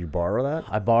project? Like, did you borrow that?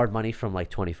 I borrowed money from like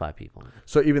 25 people.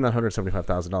 So even that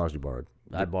 $175,000 you borrowed?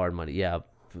 I borrowed money. Yeah,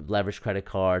 leveraged credit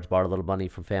cards, borrowed a little money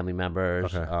from family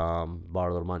members, borrowed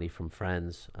a little money from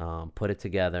friends, put it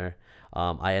together.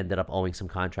 I ended up owing some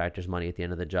contractors money at the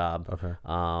end of the job.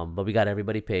 But we got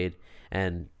everybody paid.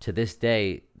 And to this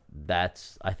day,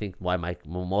 that's, I think, why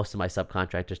most of my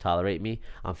subcontractors tolerate me.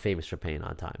 I'm famous for paying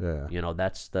on time.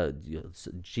 That's the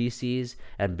GCs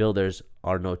and builders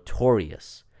are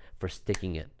notorious for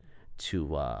sticking it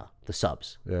to the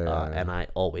subs. And I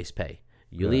always pay.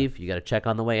 You leave, you got to check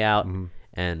on the way out.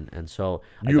 And so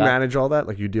you manage all that,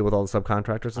 like you deal with all the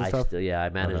subcontractors and stuff. I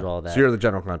manage all that. So you're the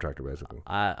general contractor, basically.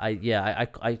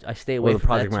 I stay away from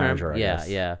project that term. manager. I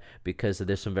guess. Because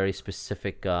there's some very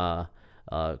specific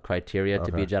criteria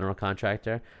to be a general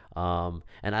contractor. And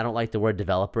I don't like the word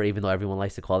developer, even though everyone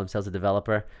likes to call themselves a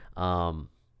developer.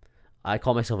 I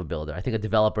call myself a builder. I think a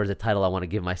developer is a title I want to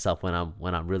give myself when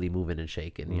I'm really moving and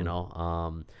shaking.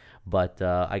 But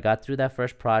I got through that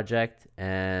first project,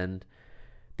 and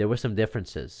there were some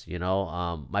differences,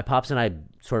 my pops and I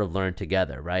sort of learned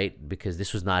together, right? Because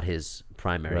this was not his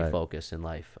primary focus in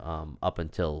life, up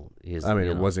until his,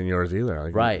 it wasn't yours either.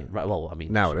 Right. Well, I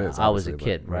mean, now it is. I was a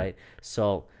kid, right?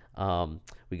 So,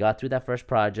 we got through that first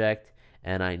project,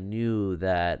 and I knew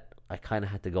that I kind of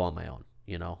had to go on my own,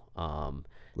 you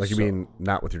mean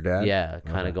not with your dad? Yeah,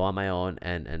 kind of go on my own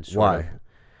and sort of.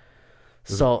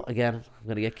 So again, I'm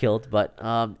gonna get killed, but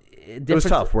it was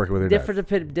tough working with your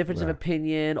dad. Difference of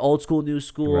opinion, old school, new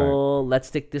school. Let's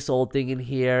stick this old thing in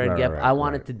here and I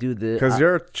wanted to do the because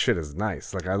your shit is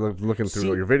nice. Like I love looking through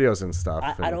all your videos and stuff.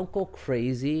 I don't go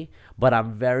crazy, but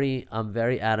I'm very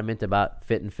adamant about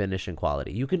fit and finish and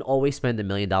quality. You can always spend $1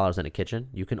 million on a kitchen.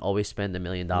 You can always spend $1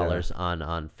 million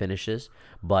on finishes,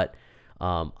 but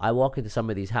I walk into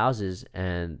some of these houses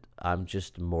and I'm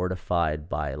just mortified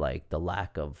by like the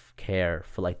lack of care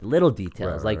for like the little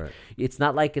details. It's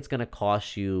not like it's gonna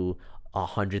cost you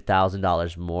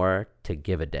 $100,000 more to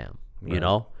give a damn. You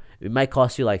know, it might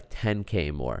cost you like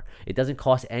 $10K more. It doesn't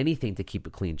cost anything to keep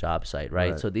a clean job site,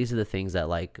 right? So these are the things that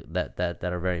that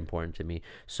are very important to me.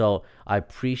 So I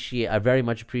very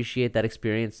much appreciate that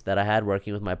experience that I had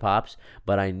working with my pops,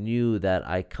 but I knew that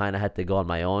I kind of had to go on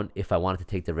my own if I wanted to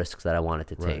take the risks that I wanted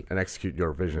to take and execute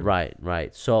your vision.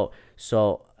 Right. So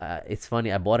it's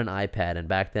funny. I bought an iPad, and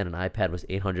back then an iPad was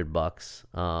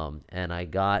 $800. And I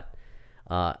got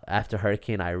after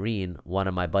Hurricane Irene, one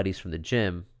of my buddies from the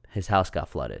gym, his house got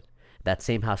flooded. That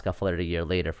same house got flooded a year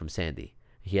later from Sandy.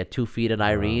 He had 2 feet in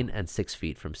Irene and 6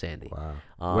 feet from Sandy. Wow.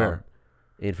 Where?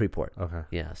 In Freeport. Okay.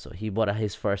 Yeah. So he bought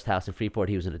his first house in Freeport.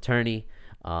 He was an attorney,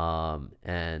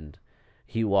 and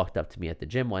he walked up to me at the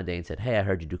gym one day and said, "Hey, I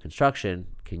heard you do construction.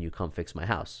 Can you come fix my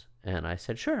house?" And I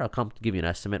said, "Sure, I'll come give you an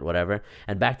estimate, whatever."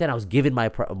 And back then I was giving my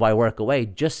work away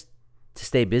just to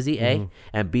stay busy, A,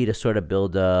 and B, to sort of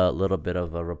build a little bit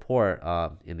of a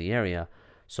rapport in the area.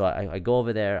 So I go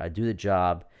over there, I do the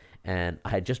job, and I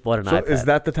had just bought an iPad. So is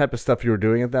that the type of stuff you were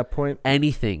doing at that point?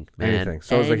 Anything, man. Anything.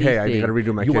 So I was like, hey, I got to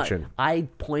redo my kitchen. I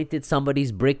pointed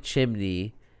somebody's brick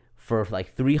chimney for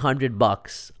like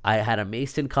 $300. I had a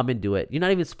mason come and do it. You're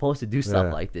not even supposed to do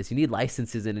stuff like this. You need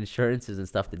licenses and insurances and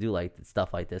stuff to do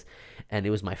stuff like this. And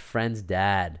it was my friend's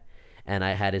dad. And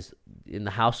I had the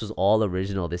house was all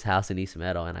original, this house in East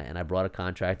Meadow, and I brought a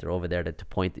contractor over there to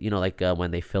point,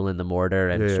 when they fill in the mortar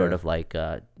and sort of like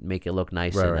make it look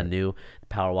nice and new,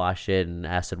 power wash it and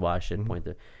acid wash it,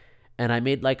 and I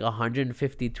made like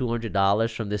 $150,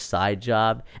 $200 from this side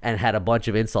job, and had a bunch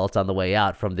of insults on the way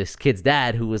out from this kid's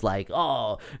dad who was like,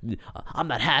 "Oh, I'm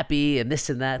not happy," and this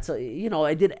and that. So,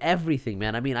 I did everything,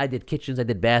 man. I mean, I did kitchens, I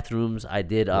did bathrooms, I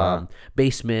did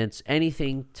basements,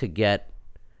 anything to get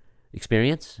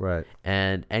experience,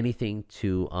 and anything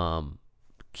to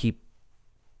keep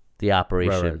the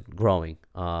operation growing.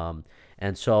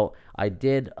 And so I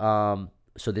did.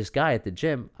 So this guy at the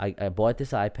gym, I bought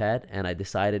this iPad, and I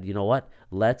decided, you know what?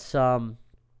 Let's let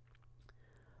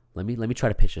me try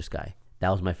to pitch this guy. That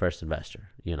was my first investor.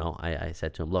 I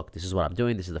said to him, "Look, this is what I'm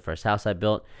doing. This is the first house I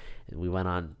built." And we went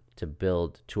on to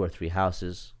build 2 or 3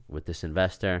 houses with this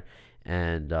investor,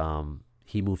 and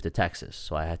he moved to Texas,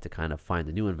 so I had to kind of find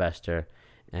a new investor.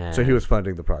 And so he was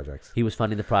funding the projects. He was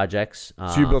funding the projects.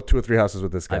 So you built 2 or 3 houses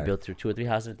with this guy. I built through 2 or 3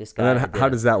 houses with this guy. And then how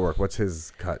does that work? What's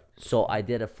his cut? So I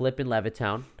did a flip in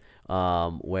Levittown,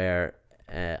 where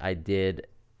I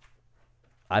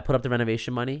put up the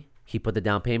renovation money, he put the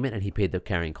down payment, and he paid the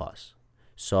carrying costs.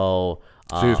 So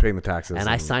he was paying the taxes. And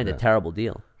I signed a terrible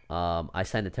deal.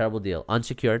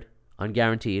 Unsecured,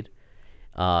 unguaranteed.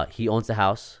 He owns the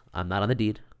house. I'm not on the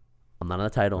deed. I'm not on the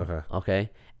title. Okay.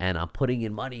 And I'm putting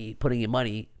in money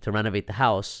to renovate the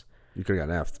house. You could have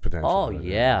gotten F'd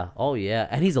potentially. Oh yeah.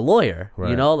 And he's a lawyer.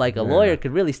 Right. A lawyer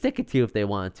could really stick it to you if they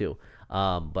wanted to.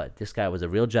 But this guy was a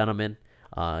real gentleman.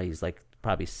 He's like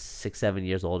probably 6-7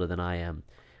 years older than I am.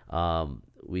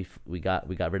 We got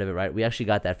rid of it, right? We actually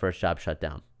got that first job shut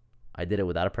down. I did it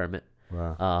without a permit.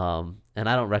 Wow. And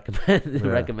I don't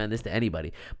recommend this to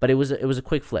anybody. But it was a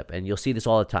quick flip, and you'll see this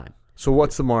all the time. So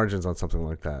what's the margins on something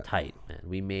like that? Tight,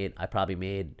 man. I probably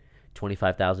made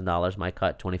 $25,000 my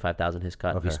cut, $25,000 his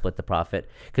cut. Okay. We split the profit,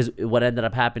 because what ended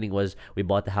up happening was we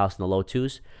bought the house in the low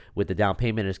 2s with the down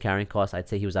payment and his carrying costs. I'd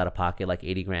say he was out of pocket like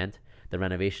 80 grand. The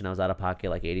renovation, I was out of pocket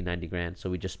like 80, 90 grand.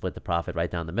 So we just split the profit right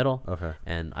down the middle. Okay.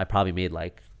 And I probably made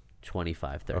like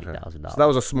 $25,000-$30,000. So that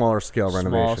was a smaller scale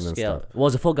renovation and stuff. Well, it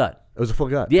was a full gut. It was a full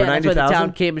gut. Yeah, that's why the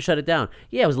town came and shut it down.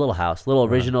 Yeah, it was a little house, little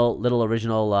original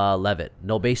Levitt,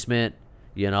 no basement,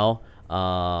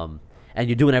 and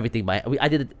you're doing everything by.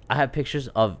 I have pictures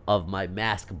of my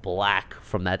mask black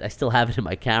from that. I still have it in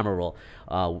my camera roll.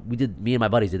 Me and my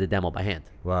buddies did the demo by hand.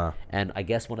 Wow. And I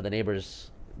guess one of the neighbors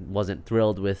wasn't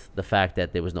thrilled with the fact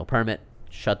that there was no permit,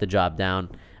 shut the job down,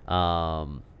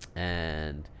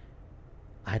 and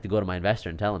I had to go to my investor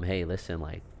and tell him, "Hey, listen,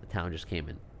 like the town just came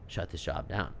and shut this job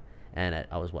down." And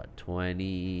I was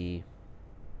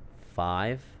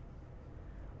 25.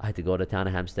 I had to go to town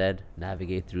of Hempstead,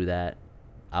 navigate through that.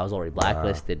 I was already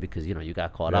blacklisted because you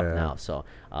got caught up now. So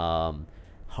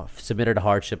submitted a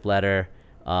hardship letter,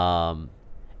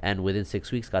 and within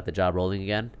 6 weeks got the job rolling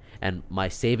again. And my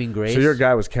saving grace. So your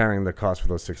guy was carrying the cost for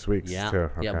those 6 weeks. Yeah, too.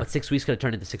 Okay. Yeah, but 6 weeks could have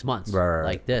turned into 6 months, right,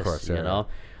 like this. Of course, you know.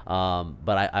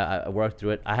 But I worked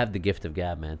through it. I have the gift of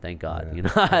gab, man. Thank God. Yeah.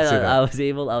 I was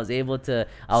able to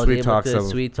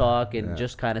sweet talk and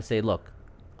just kind of say, look,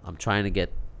 I'm trying to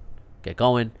get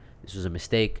going. This was a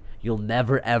mistake. You'll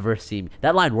never ever see me.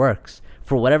 That line works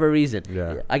for whatever reason.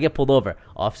 Yeah. I get pulled over.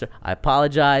 Officer, I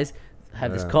apologize. I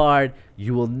have this card.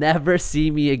 You will never see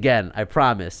me again. I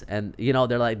promise. And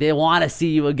they're like, they want to see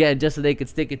you again just so they could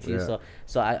stick it to you.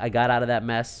 So I got out of that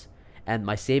mess. And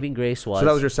my saving grace was... So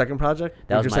that was your second project?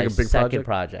 That was your my second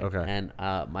project. Okay. And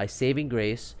my saving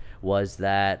grace was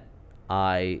that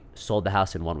I sold the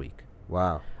house in 1 week.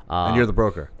 Wow. And you're the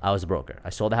broker? I was a broker. I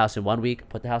sold the house in 1 week,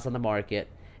 put the house on the market,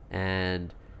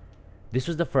 and this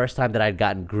was the first time that I'd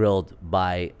gotten grilled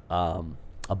by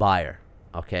a buyer.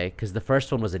 Okay, because the first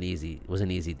one was an easy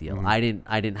deal. Mm-hmm.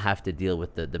 I didn't have to deal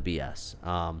with the BS.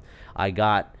 I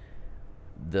got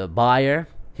the buyer,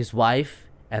 his wife,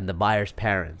 and the buyer's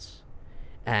parents,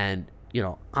 and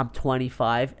I'm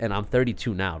 25 and I'm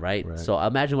 32 now, right? So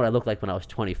imagine what I looked like when I was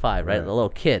 25, right? A little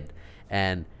kid,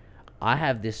 and I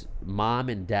have this mom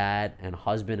and dad and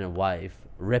husband and wife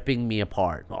ripping me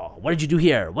apart. Oh, what did you do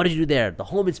here? What did you do there? The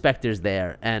home inspector's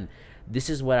there, and this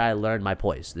is where I learned my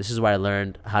poise. This is where I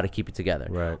learned how to keep it together.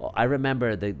 Right. I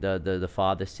remember the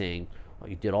father saying, "Oh,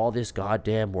 you did all this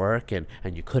goddamn work and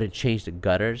you couldn't change the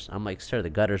gutters." I'm like, "Sir, the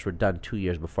gutters were done 2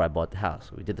 years before I bought the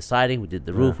house. We did the siding, we did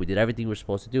the roof, we did everything we were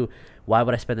supposed to do. Why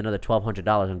would I spend another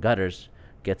 $1,200 on gutters?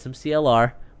 Get some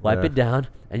CLR, wipe it down,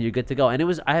 and you're good to go."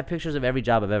 And I have pictures of every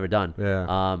job I've ever done.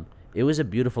 Yeah. It was a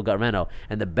beautiful gut reno.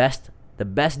 And the best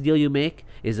deal you make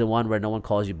is the one where no one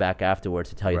calls you back afterwards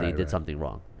to tell you that you did something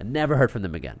wrong. I never heard from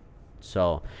them again.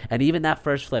 So, and even that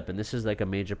first flip, and this is like a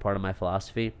major part of my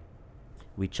philosophy,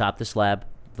 we chopped the slab.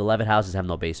 The Levitt houses have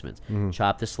no basements.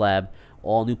 Chopped the slab,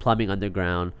 all new plumbing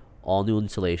underground, all new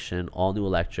insulation, all new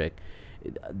electric.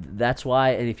 That's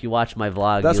why, and if you watch my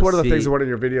vlog, that's one of the things in one of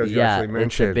your videos you actually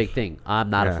mentioned. It's a big thing.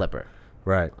 I'm not a flipper.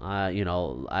 Right. I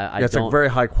it's like very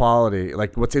high quality.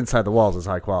 Like what's inside the walls is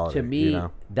high quality. To me,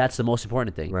 that's the most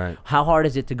important thing. Right. How hard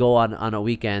is it to go on a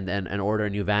weekend and order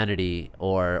a new vanity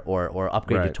or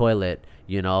upgrade your toilet,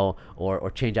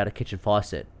 or change out a kitchen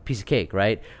faucet? Piece of cake,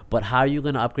 right? But how are you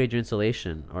going to upgrade your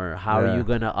insulation, or how are you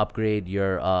going to upgrade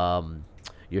your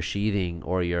sheathing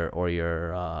or your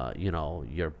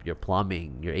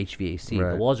plumbing, your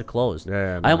HVAC? The walls are closed.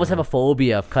 I almost have a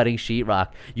phobia of cutting sheetrock.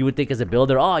 You would think as a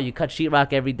builder, oh, you cut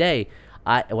sheetrock every day.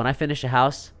 When I finish a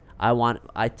house,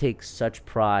 I take such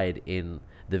pride in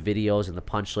the videos and the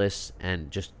punch lists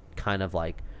and just kind of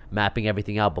like mapping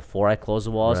everything out before I close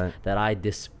the walls that I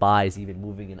despise even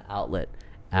moving an outlet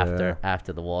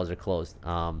after the walls are closed.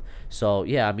 So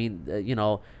yeah, I mean,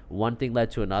 one thing led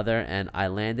to another, and I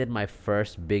landed my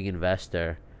first big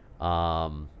investor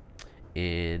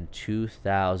in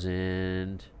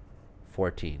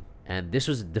 2014, and this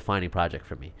was a defining project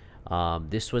for me.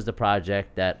 This was the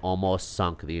project that almost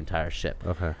sunk the entire ship.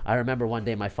 Okay. I remember one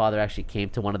day my father actually came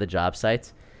to one of the job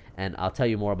sites, and I'll tell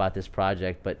you more about this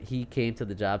project, but he came to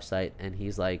the job site and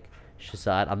he's like,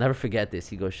 "Shahzad," I'll never forget this.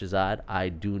 He goes, "Shahzad, I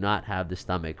do not have the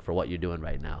stomach for what you're doing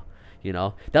right now."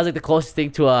 That was like the closest thing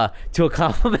to a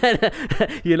compliment,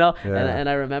 And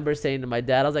I remember saying to my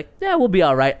dad, I was like, "Yeah, we'll be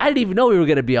all right." I didn't even know we were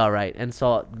going to be all right. And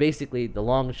so basically the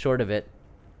long and short of it,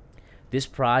 this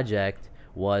project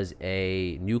was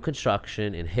a new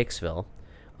construction in Hicksville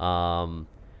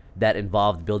that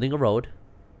involved building a road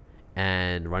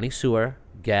and running sewer,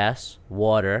 gas,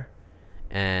 water,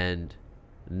 and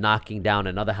knocking down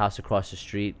another house across the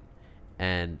street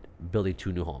and building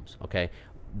 2 new homes. Okay.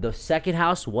 The second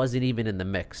house wasn't even in the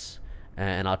mix,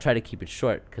 and I'll try to keep it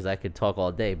short because I could talk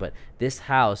all day, but this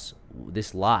lot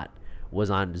was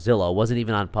on Zillow. It wasn't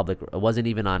even on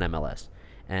MLS.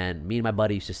 And me and my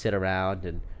buddy used to sit around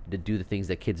and to do the things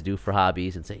that kids do for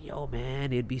hobbies and say, "Yo,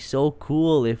 man, it'd be so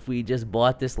cool if we just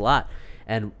bought this lot."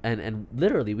 And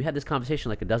literally we had this conversation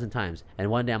like a dozen times. And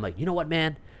one day I'm like, "You know what,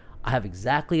 man? I have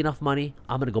exactly enough money.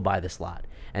 I'm going to go buy this lot."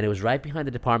 And it was right behind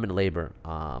the Department of Labor,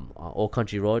 Old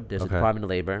Country Road. There's a Department of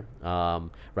Labor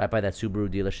right by that Subaru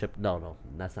dealership. No,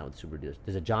 that's not what the Subaru dealership.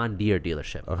 There's a John Deere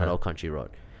dealership on Old Country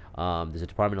Road. There's a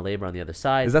Department of Labor on the other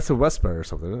side. Is that the Westbury or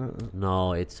something?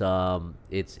 No, it's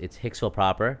Hicksville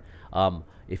proper.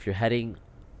 If you're heading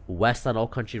west on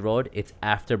Old Country Road, it's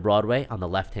after Broadway on the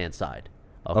left-hand side.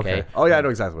 Okay. Oh yeah, I know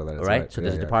exactly where that is. Right. So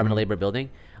there's a Department of Labor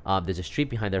building. There's a street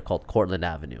behind there called Cortlandt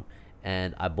Avenue,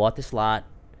 and I bought this lot,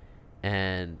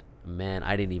 and man,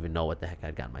 I didn't even know what the heck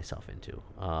I'd gotten myself into.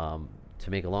 To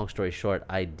make a long story short,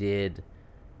 I did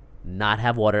not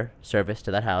have water service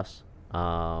to that house.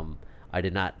 I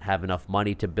did not have enough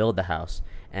money to build the house,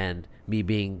 and me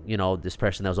being, this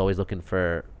person that was always looking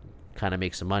for kind of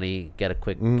make some money, get a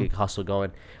quick hustle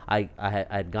going. I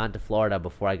had gone to Florida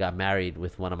before I got married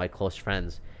with one of my close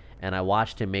friends, and I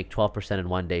watched him make 12% in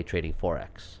one day trading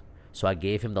Forex. So I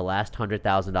gave him the last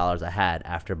 $100,000 I had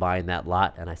after buying that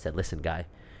lot, and I said, "Listen, guy,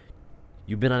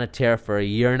 you've been on a tear for a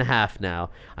year and a half now.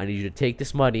 I need you to take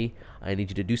this money. I need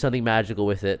you to do something magical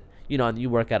with it. And you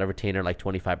work out a retainer like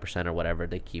 25% or whatever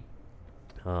they keep.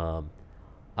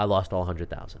 I lost all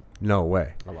 100,000. No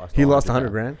way. I lost. He all lost 100,000. 100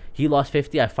 grand? He lost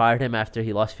 50. I fired him after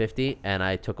he lost 50, and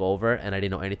I took over, and I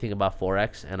didn't know anything about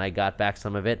Forex, and I got back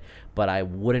some of it, but I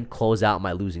wouldn't close out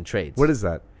my losing trades. What is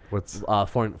that? What's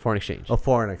foreign exchange? a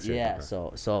foreign exchange? Yeah.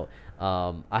 Okay. So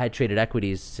I had traded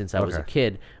equities since I was a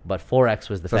kid, but Forex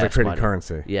was the So it's fast like trading money.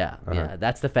 currency. Yeah, Uh-huh. yeah.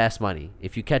 That's the fast money.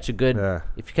 If you catch a good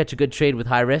Yeah. trade with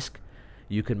high risk,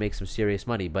 you could make some serious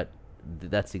money, but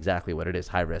that's exactly what it is,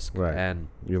 high risk. Right. And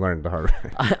You learned the hard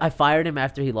way. I fired him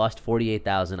after he lost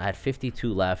 48,000. I had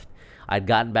 52 left. I'd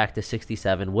gotten back to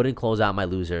 67, wouldn't close out my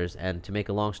losers, and to make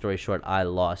a long story short, I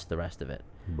lost the rest of it.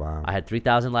 Wow. I had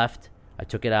 3,000 left. I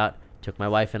took it out, took my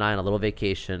wife and I on a little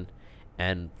vacation,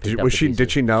 and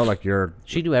Did she know like you're?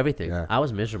 She knew everything. Yeah. I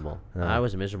was miserable. Yeah. I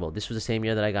was miserable. This was the same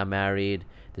year that I got married.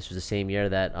 This was the same year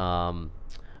that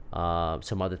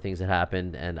some other things had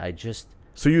happened, and I just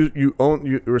So you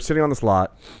were sitting on this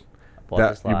lot.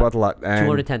 bought You bought the lot and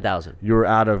 210,000. you were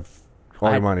out of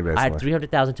all your money basically. I had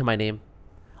 300,000 to my name.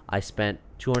 I spent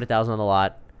 200,000 on the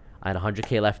lot. I had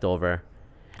 100K left over,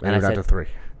 and you're down to 3.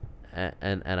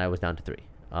 and I was down to 3.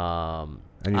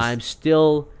 And I'm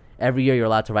still every year you're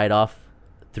allowed to write off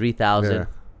 3,000 Yeah.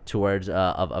 towards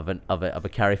of a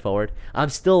carry forward. I'm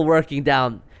still working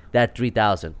down that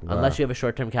 3,000. Wow. Unless you have a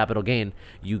short-term capital gain,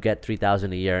 you get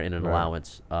 3,000 a year in an Right.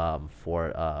 allowance for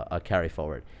a carry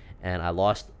forward. And I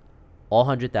lost all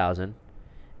 100,000,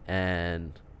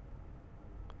 and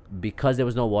because there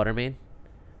was no water main,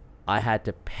 I had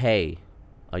to pay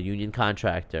a union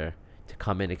contractor to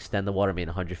come in, extend the water main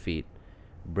 100 feet,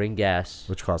 bring gas,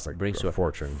 Which costs like bring a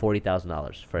fortune.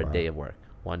 $40,000 for Wow. a day of work,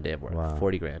 1 day of work, Wow.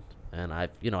 40 grand. And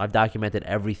I've documented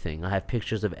everything. I have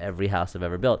pictures of every house I've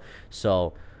ever built.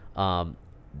 So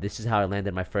this is how I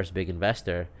landed my first big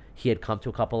investor. He had come to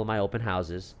a couple of my open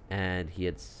houses, and he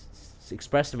had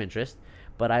expressed some interest,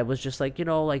 but I was just like,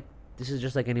 this is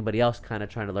just like anybody else, kind of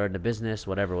trying to learn the business,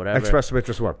 whatever. Express some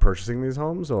interest, what? Purchasing these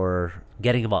homes or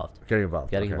Getting involved. getting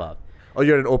involved? Getting Okay. involved. Oh,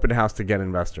 you had an open house to get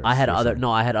investors. I had you're saying.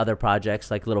 I had other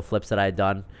projects, like little flips that I had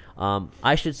done.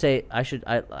 I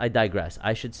digress.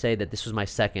 I should say that this was my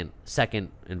second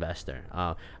investor,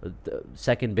 the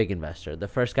second big investor. The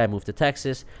first guy moved to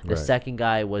Texas. The Right. second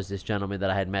guy was this gentleman that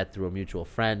I had met through a mutual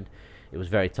friend. It was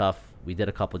very tough. We did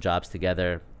a couple jobs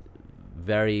together.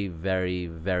 Very, very,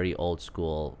 very old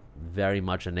school. Very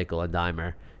much a nickel and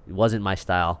dimer. It wasn't my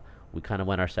style. We kind of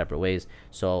went our separate ways.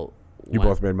 So You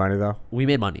both made money though. we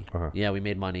made money. Uh-huh. Yeah, we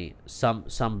made money. Some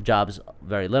jobs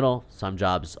very little, some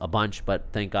jobs a bunch, but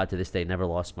thank God to this day never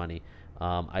lost money.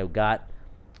 I got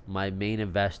my main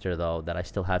investor though that I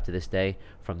still have to this day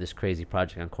from this crazy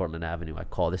project on Cortlandt Avenue. I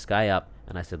called this guy up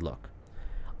and I said, "Look,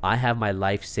 I have my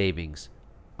life savings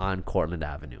on Cortlandt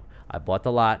Avenue. I bought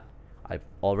the lot. I've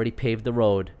already paved the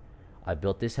road. I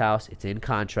built this house. It's in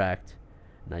contract.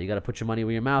 Now you got to put your money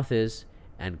where your mouth is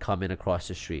and come in across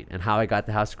the street." And how I got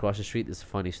the house across the street is a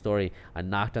funny story. I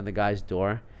knocked on the guy's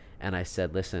door and I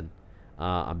said, "Listen,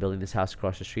 I'm building this house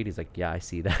across the street." He's like, "Yeah, I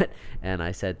see that." And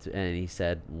I said, and he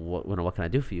said, "What can I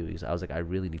do for you?" I was like, "I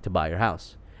really need to buy your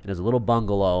house." And it was a little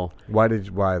bungalow. Why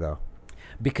though?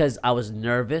 Because I was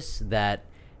nervous that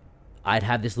I'd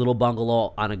have this little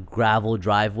bungalow on a gravel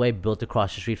driveway built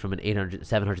across the street from an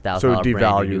 $700,000 So brand new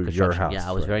devalue construction. your house. Yeah,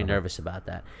 I was very Right. nervous about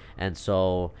that. And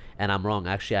so, and I'm wrong.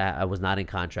 Actually, I was not in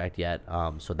contract yet.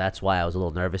 So that's why I was a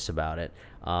little nervous about it.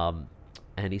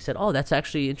 And he said, "Oh, that's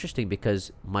actually interesting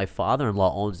because my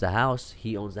father-in-law owns the house.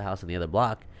 He owns the house on the other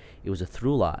block. It was a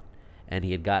through lot. And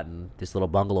he had gotten this little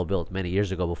bungalow built many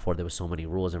years ago before there was so many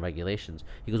rules and regulations."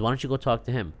 He goes, "Why don't you go talk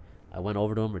to him?" I went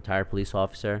over to him, retired police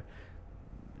officer,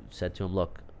 said to him,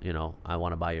 "Look, I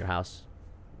want to buy your house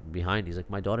behind." He's like,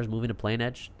 "My daughter's moving to Plain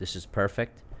Edge. This is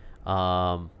perfect."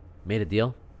 Made a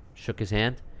deal, shook his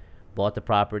hand, bought the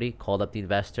property, called up the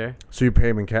investor. So you pay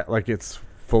him in cash, like it's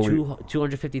fully.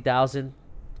 250,000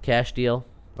 cash deal.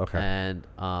 Okay. And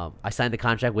I signed the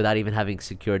contract without even having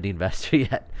secured the investor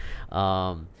yet.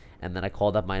 And then I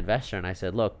called up my investor and I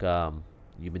said, "Look,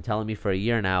 you've been telling me for a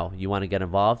year now you want to get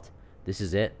involved. This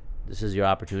is it. This is your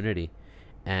opportunity."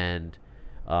 And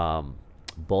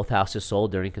both houses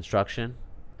sold during construction,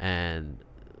 and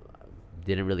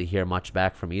didn't really hear much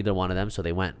back from either one of them, so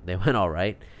they went all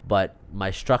right. But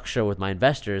my structure with my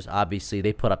investors, obviously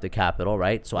they put up the capital,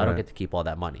 right? So I don't Right. get to keep all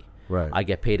that money. Right. I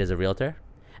get paid as a realtor,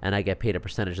 and I get paid a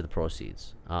percentage of the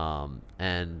proceeds.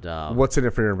 What's in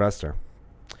it for your investor?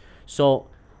 So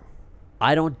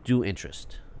I don't do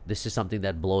interest. This is something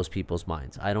that blows people's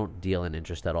minds. I don't deal in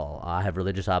interest at all. I have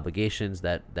religious obligations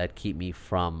that keep me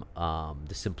from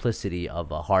the simplicity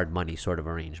of a hard money sort of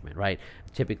arrangement, right?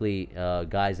 Typically,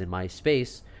 guys in my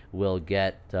space will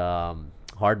get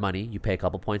hard money. You pay a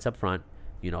couple points up front.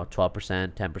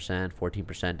 12%, 10%,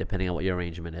 14%, depending on what your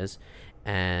arrangement is,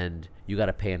 and you got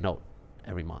to pay a note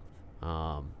every month.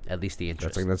 At least the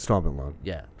interest. That's like an installment loan.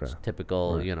 Yeah, it's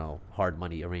typical, right. Hard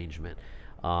money arrangement.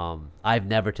 I've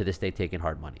never to this day taken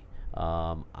hard money.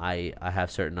 I have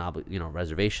certain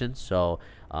reservations. So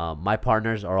my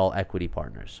partners are all equity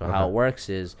partners. So how it works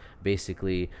is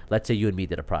basically, let's say you and me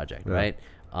did a project, right?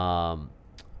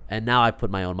 And now I put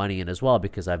my own money in as well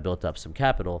because I've built up some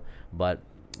capital. But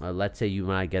let's say you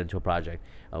and I get into a project.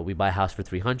 We buy a house for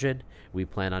 $300. We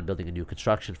plan on building a new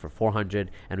construction for $400,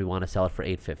 and we want to sell it for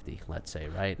 $850. Let's say,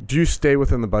 right? Do you stay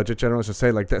within the budget, generally? So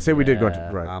say like that. Say we did go to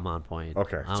right. I'm on point.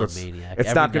 Okay, I'm so a maniac.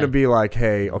 It's not going to be like,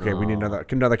 hey, okay, we need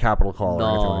another capital call or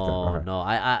anything like that. Okay.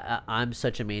 No. I'm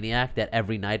such a maniac that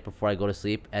every night before I go to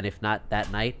sleep, and if not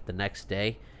that night, the next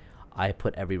day, I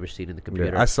put every receipt in the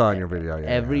computer. Yeah, I saw in your video. Yeah,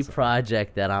 every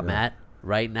project that I'm at.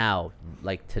 Right now,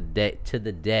 like today, to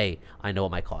the day, I know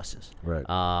what my cost is. Right.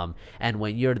 And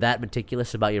when you're that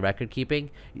meticulous about your record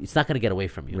keeping, it's not going to get away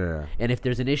from you. Yeah. And if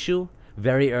there's an issue,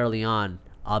 very early on,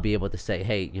 I'll be able to say,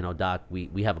 hey, Doc,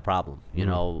 we have a problem.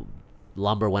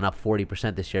 Lumber went up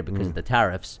 40% this year because of the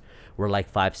tariffs. We're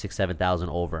like $5,000, $6,000, $7,000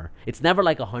 over. It's never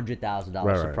like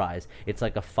 $100,000 surprise. It's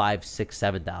like a $5,000,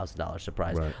 $6,000, $7,000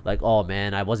 surprise. Right. Like, oh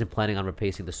man, I wasn't planning on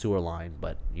replacing the sewer line,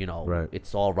 but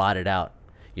it's all rotted out.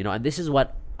 And this is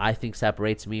what I think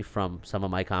separates me from some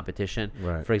of my competition.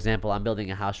 Right. For example, I'm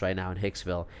building a house right now in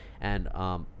Hicksville, and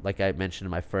like I mentioned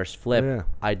in my first flip,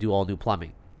 I do all new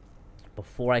plumbing.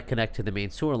 Before I connect to the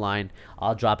main sewer line,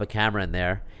 I'll drop a camera in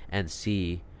there and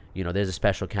see. There's a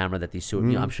special camera that these sewer.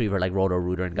 I'm sure you've heard like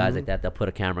Roto-Rooter and guys like that. They'll put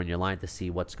a camera in your line to see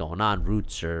what's going on,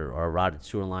 roots or a rotted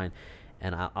sewer line,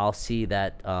 and I'll see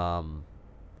that.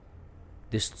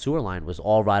 This sewer line was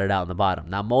all rotted out in the bottom.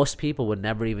 Now, most people would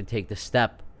never even take the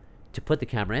step to put the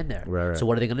camera in there. Right. So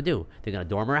what are they going to do? They're going to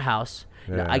dormer a house.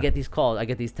 I get these calls. I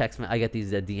get these texts. I get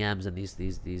these DMs and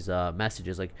these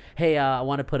messages like, hey, I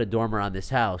want to put a dormer on this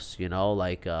house.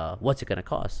 What's it going to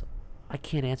cost? I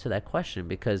can't answer that question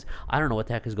because I don't know what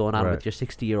the heck is going on with your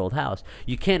 60-year-old house.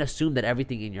 You can't assume that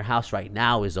everything in your house right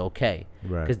now is okay.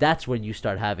 Because that's when you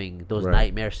start having those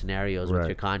nightmare scenarios with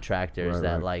your contractors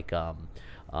like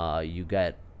you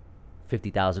get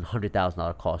 $50,000,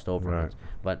 $100,000 cost overruns.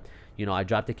 But I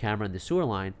dropped the camera in the sewer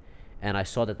line, and I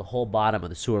saw that the whole bottom of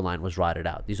the sewer line was rotted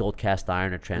out. These old cast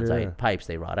iron or transite pipes,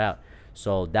 they rot out.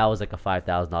 So that was like a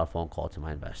 $5,000 phone call to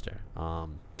my investor.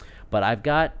 But I've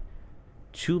got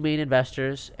two main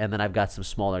investors, and then I've got some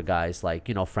smaller guys like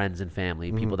friends and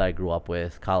family, people that I grew up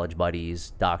with, college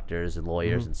buddies, doctors and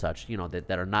lawyers and such.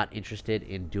 That are not interested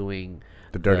in doing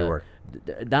the dirty work.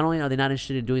 Not only are they not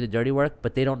interested in doing the dirty work,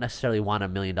 but they don't necessarily want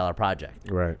 $1 million project.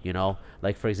 Right.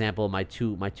 Like for example, my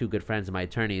two good friends and my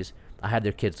attorneys, I have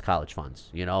their kids' college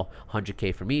funds.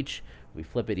 $100K from each. We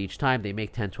flip it each time. They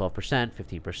make 10, 12%,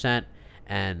 15%,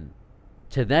 and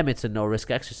to them, it's a no-risk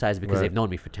exercise because they've known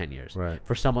me for 10 years. Right.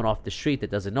 For someone off the street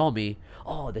that doesn't know me,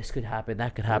 this could happen,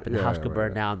 that could happen, the house could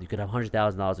burn down, you could have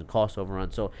 $100,000 in cost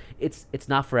overrun. So it's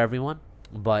not for everyone,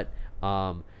 but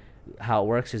how it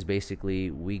works is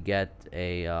basically we get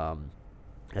a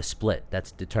split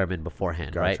that's determined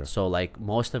beforehand, right? So like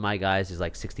most of my guys is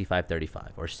like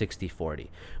 65-35 or 60-40,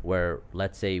 where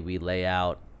let's say we lay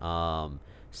out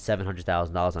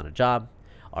 $700,000 on a job,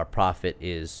 our profit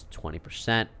is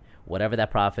 20%. Whatever that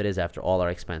profit is after all our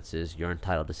expenses, you're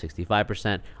entitled to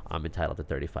 65%. I'm entitled to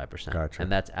 35%. Gotcha.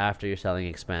 And that's after your selling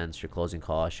expense, your closing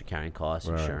costs, your carrying costs,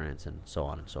 insurance, and so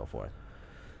on and so forth.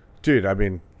 Dude, I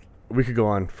mean, we could go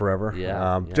on forever.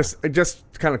 Just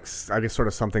kind of, I guess, sort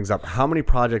of sum things up. How many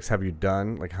projects have you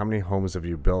done? Like, how many homes have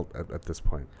you built at this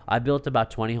point? I built about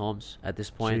 20 homes at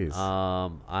this point.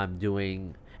 Jeez. I'm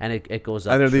doing... And it goes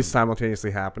up. And are these simultaneously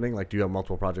happening? Like, do you have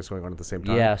multiple projects going on at the same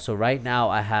time? Yeah. So right now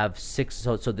I have 6.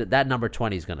 So that number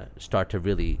 20 is gonna start to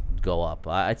really go up.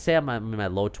 I'd say I'm in my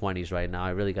low 20s right now.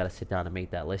 I really got to sit down and make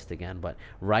that list again. But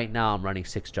right now I'm running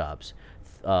 6 jobs.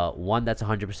 One that's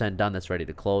 100% done, that's ready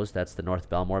to close. That's the North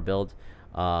Belmore build.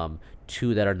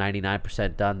 2 that are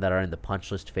 99% done, that are in the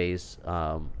punch list phase,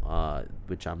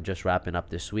 which I'm just wrapping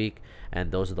up this week. And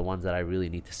those are the ones that I really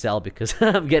need to sell because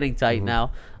I'm getting tight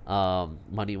now,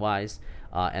 money-wise.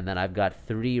 And then I've got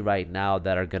 3 right now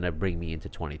that are going to bring me into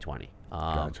 2020.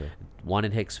 Gotcha. One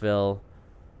in Hicksville,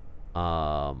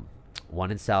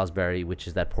 one in Salisbury, which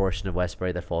is that portion of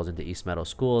Westbury that falls into East Meadow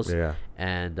Schools,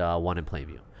 and one in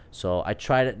Plainview. So I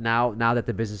tried it now that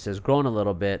the business has grown a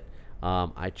little bit.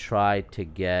 I tried to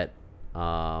get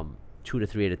 2 to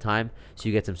 3 at a time, so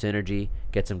you get some synergy,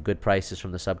 get some good prices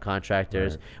from the subcontractors.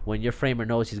 Right. When your framer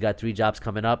knows he's got 3 jobs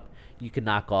coming up, you can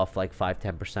knock off like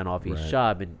 5-10% off each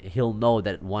job, and he'll know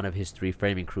that one of his 3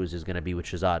 framing crews is going to be with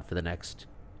Shahzad for the next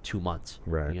 2 months.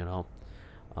 Right. You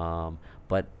know,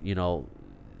 but you know,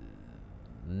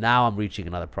 now I'm reaching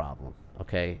another problem.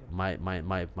 Okay, my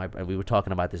we were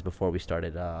talking about this before we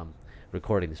started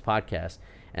recording this podcast,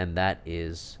 and that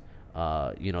is,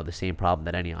 you know, the same problem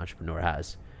that any entrepreneur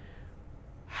has.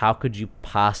 How could you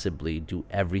possibly do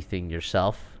everything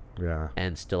yourself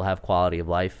and still have quality of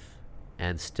life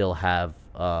and still have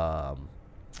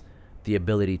the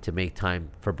ability to make time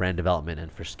for brand development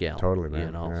and for scale? Totally, man.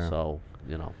 You know, so,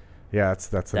 you know. Yeah,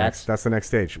 that's the next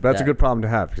stage. But that's a good problem to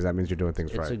have, because that means you're doing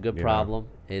things right. It's a good problem. Know?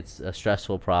 It's a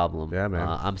stressful problem. Yeah, man.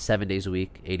 I'm 7 days a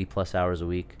week, 80+ hours a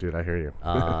week. Dude, I hear you.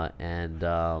 And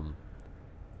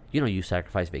you know, you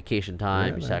sacrifice vacation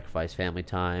time, you sacrifice family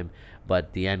time,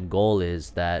 but the end goal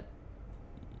is that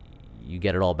you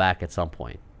get it all back at some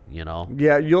point. You know.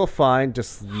 Yeah, you'll find,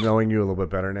 just knowing you a little bit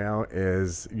better now,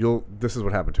 is this is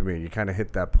what happened to me. You kind of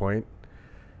hit that point,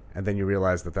 and then you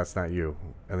realize that that's not you,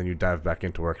 and then you dive back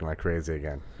into working like crazy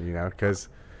again. You know, because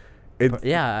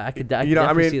I could you know,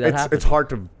 I mean, see that it's hard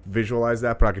to visualize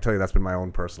that, but I can tell you that's been my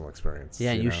own personal experience.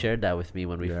 Yeah, you shared that with me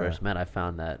when we first met. I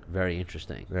found that very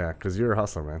interesting. Yeah, because you're a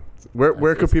hustler, man.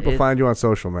 Where could people find you on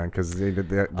social, man? Because they need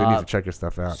to check your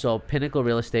stuff out. So Pinnacle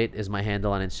Real Estate is my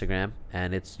handle on Instagram,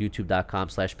 and it's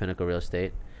youtube.com/Pinnacle Real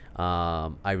Estate.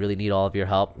 I really need all of your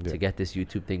help to get this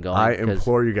YouTube thing going. I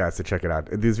implore you guys to check it out.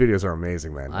 These videos are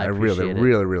amazing, man. They're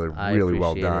really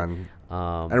well done.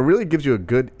 And it really gives you a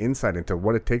good insight into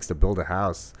what it takes to build a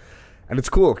house. And it's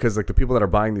cool because like the people that are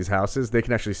buying these houses, they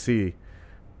can actually see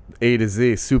A to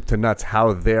Z, soup to nuts,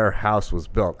 how their house was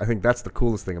built. I think that's the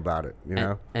coolest thing about it, you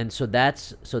know? And so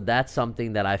that's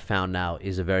something that I found now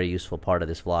is a very useful part of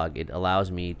this vlog. It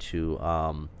allows me to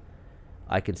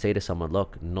I can say to someone,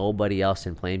 look, nobody else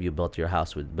in Plainview built a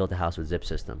house with Zip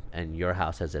System, and your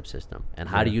house has Zip System. And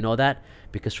how do you know that?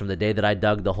 Because from the day that I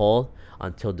dug the hole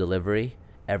until delivery,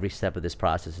 every step of this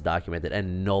process is documented,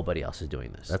 and nobody else is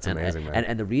doing this. That's amazing, man.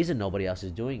 And the reason nobody else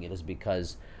is doing it is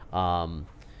because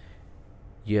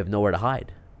you have nowhere to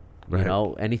hide. Right. You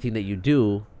know, anything that you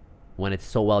do, when it's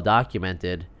so well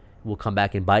documented, will come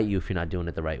back and bite you if you're not doing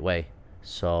it the right way.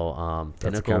 So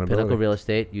Pinnacle Real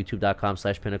Estate,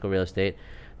 youtube.com/Pinnacle Real Estate.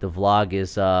 The vlog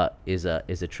is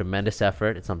a tremendous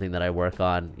effort. It's something that I work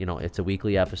on. You know, it's a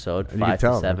weekly episode, 5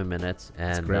 to 7 minutes,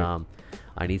 and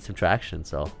I need some traction.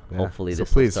 So hopefully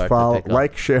this will start to pick up.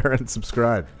 Like, share, and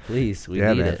subscribe. Please, we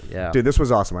need it. Yeah, dude, this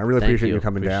was awesome. I really appreciate you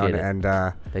coming down. And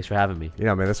thanks for having me. You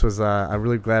know, man, this was. I'm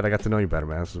really glad I got to know you better,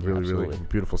 man. This was really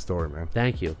beautiful story, man.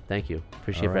 Thank you.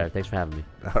 Appreciate it. Thanks for having me.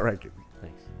 All right.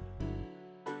 Thanks.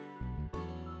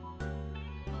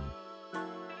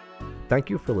 Thank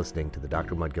you for listening to the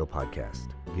Dr. Mudgill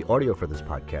podcast. The audio for this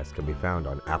podcast can be found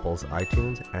on Apple's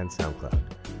iTunes and SoundCloud.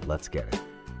 Let's get it.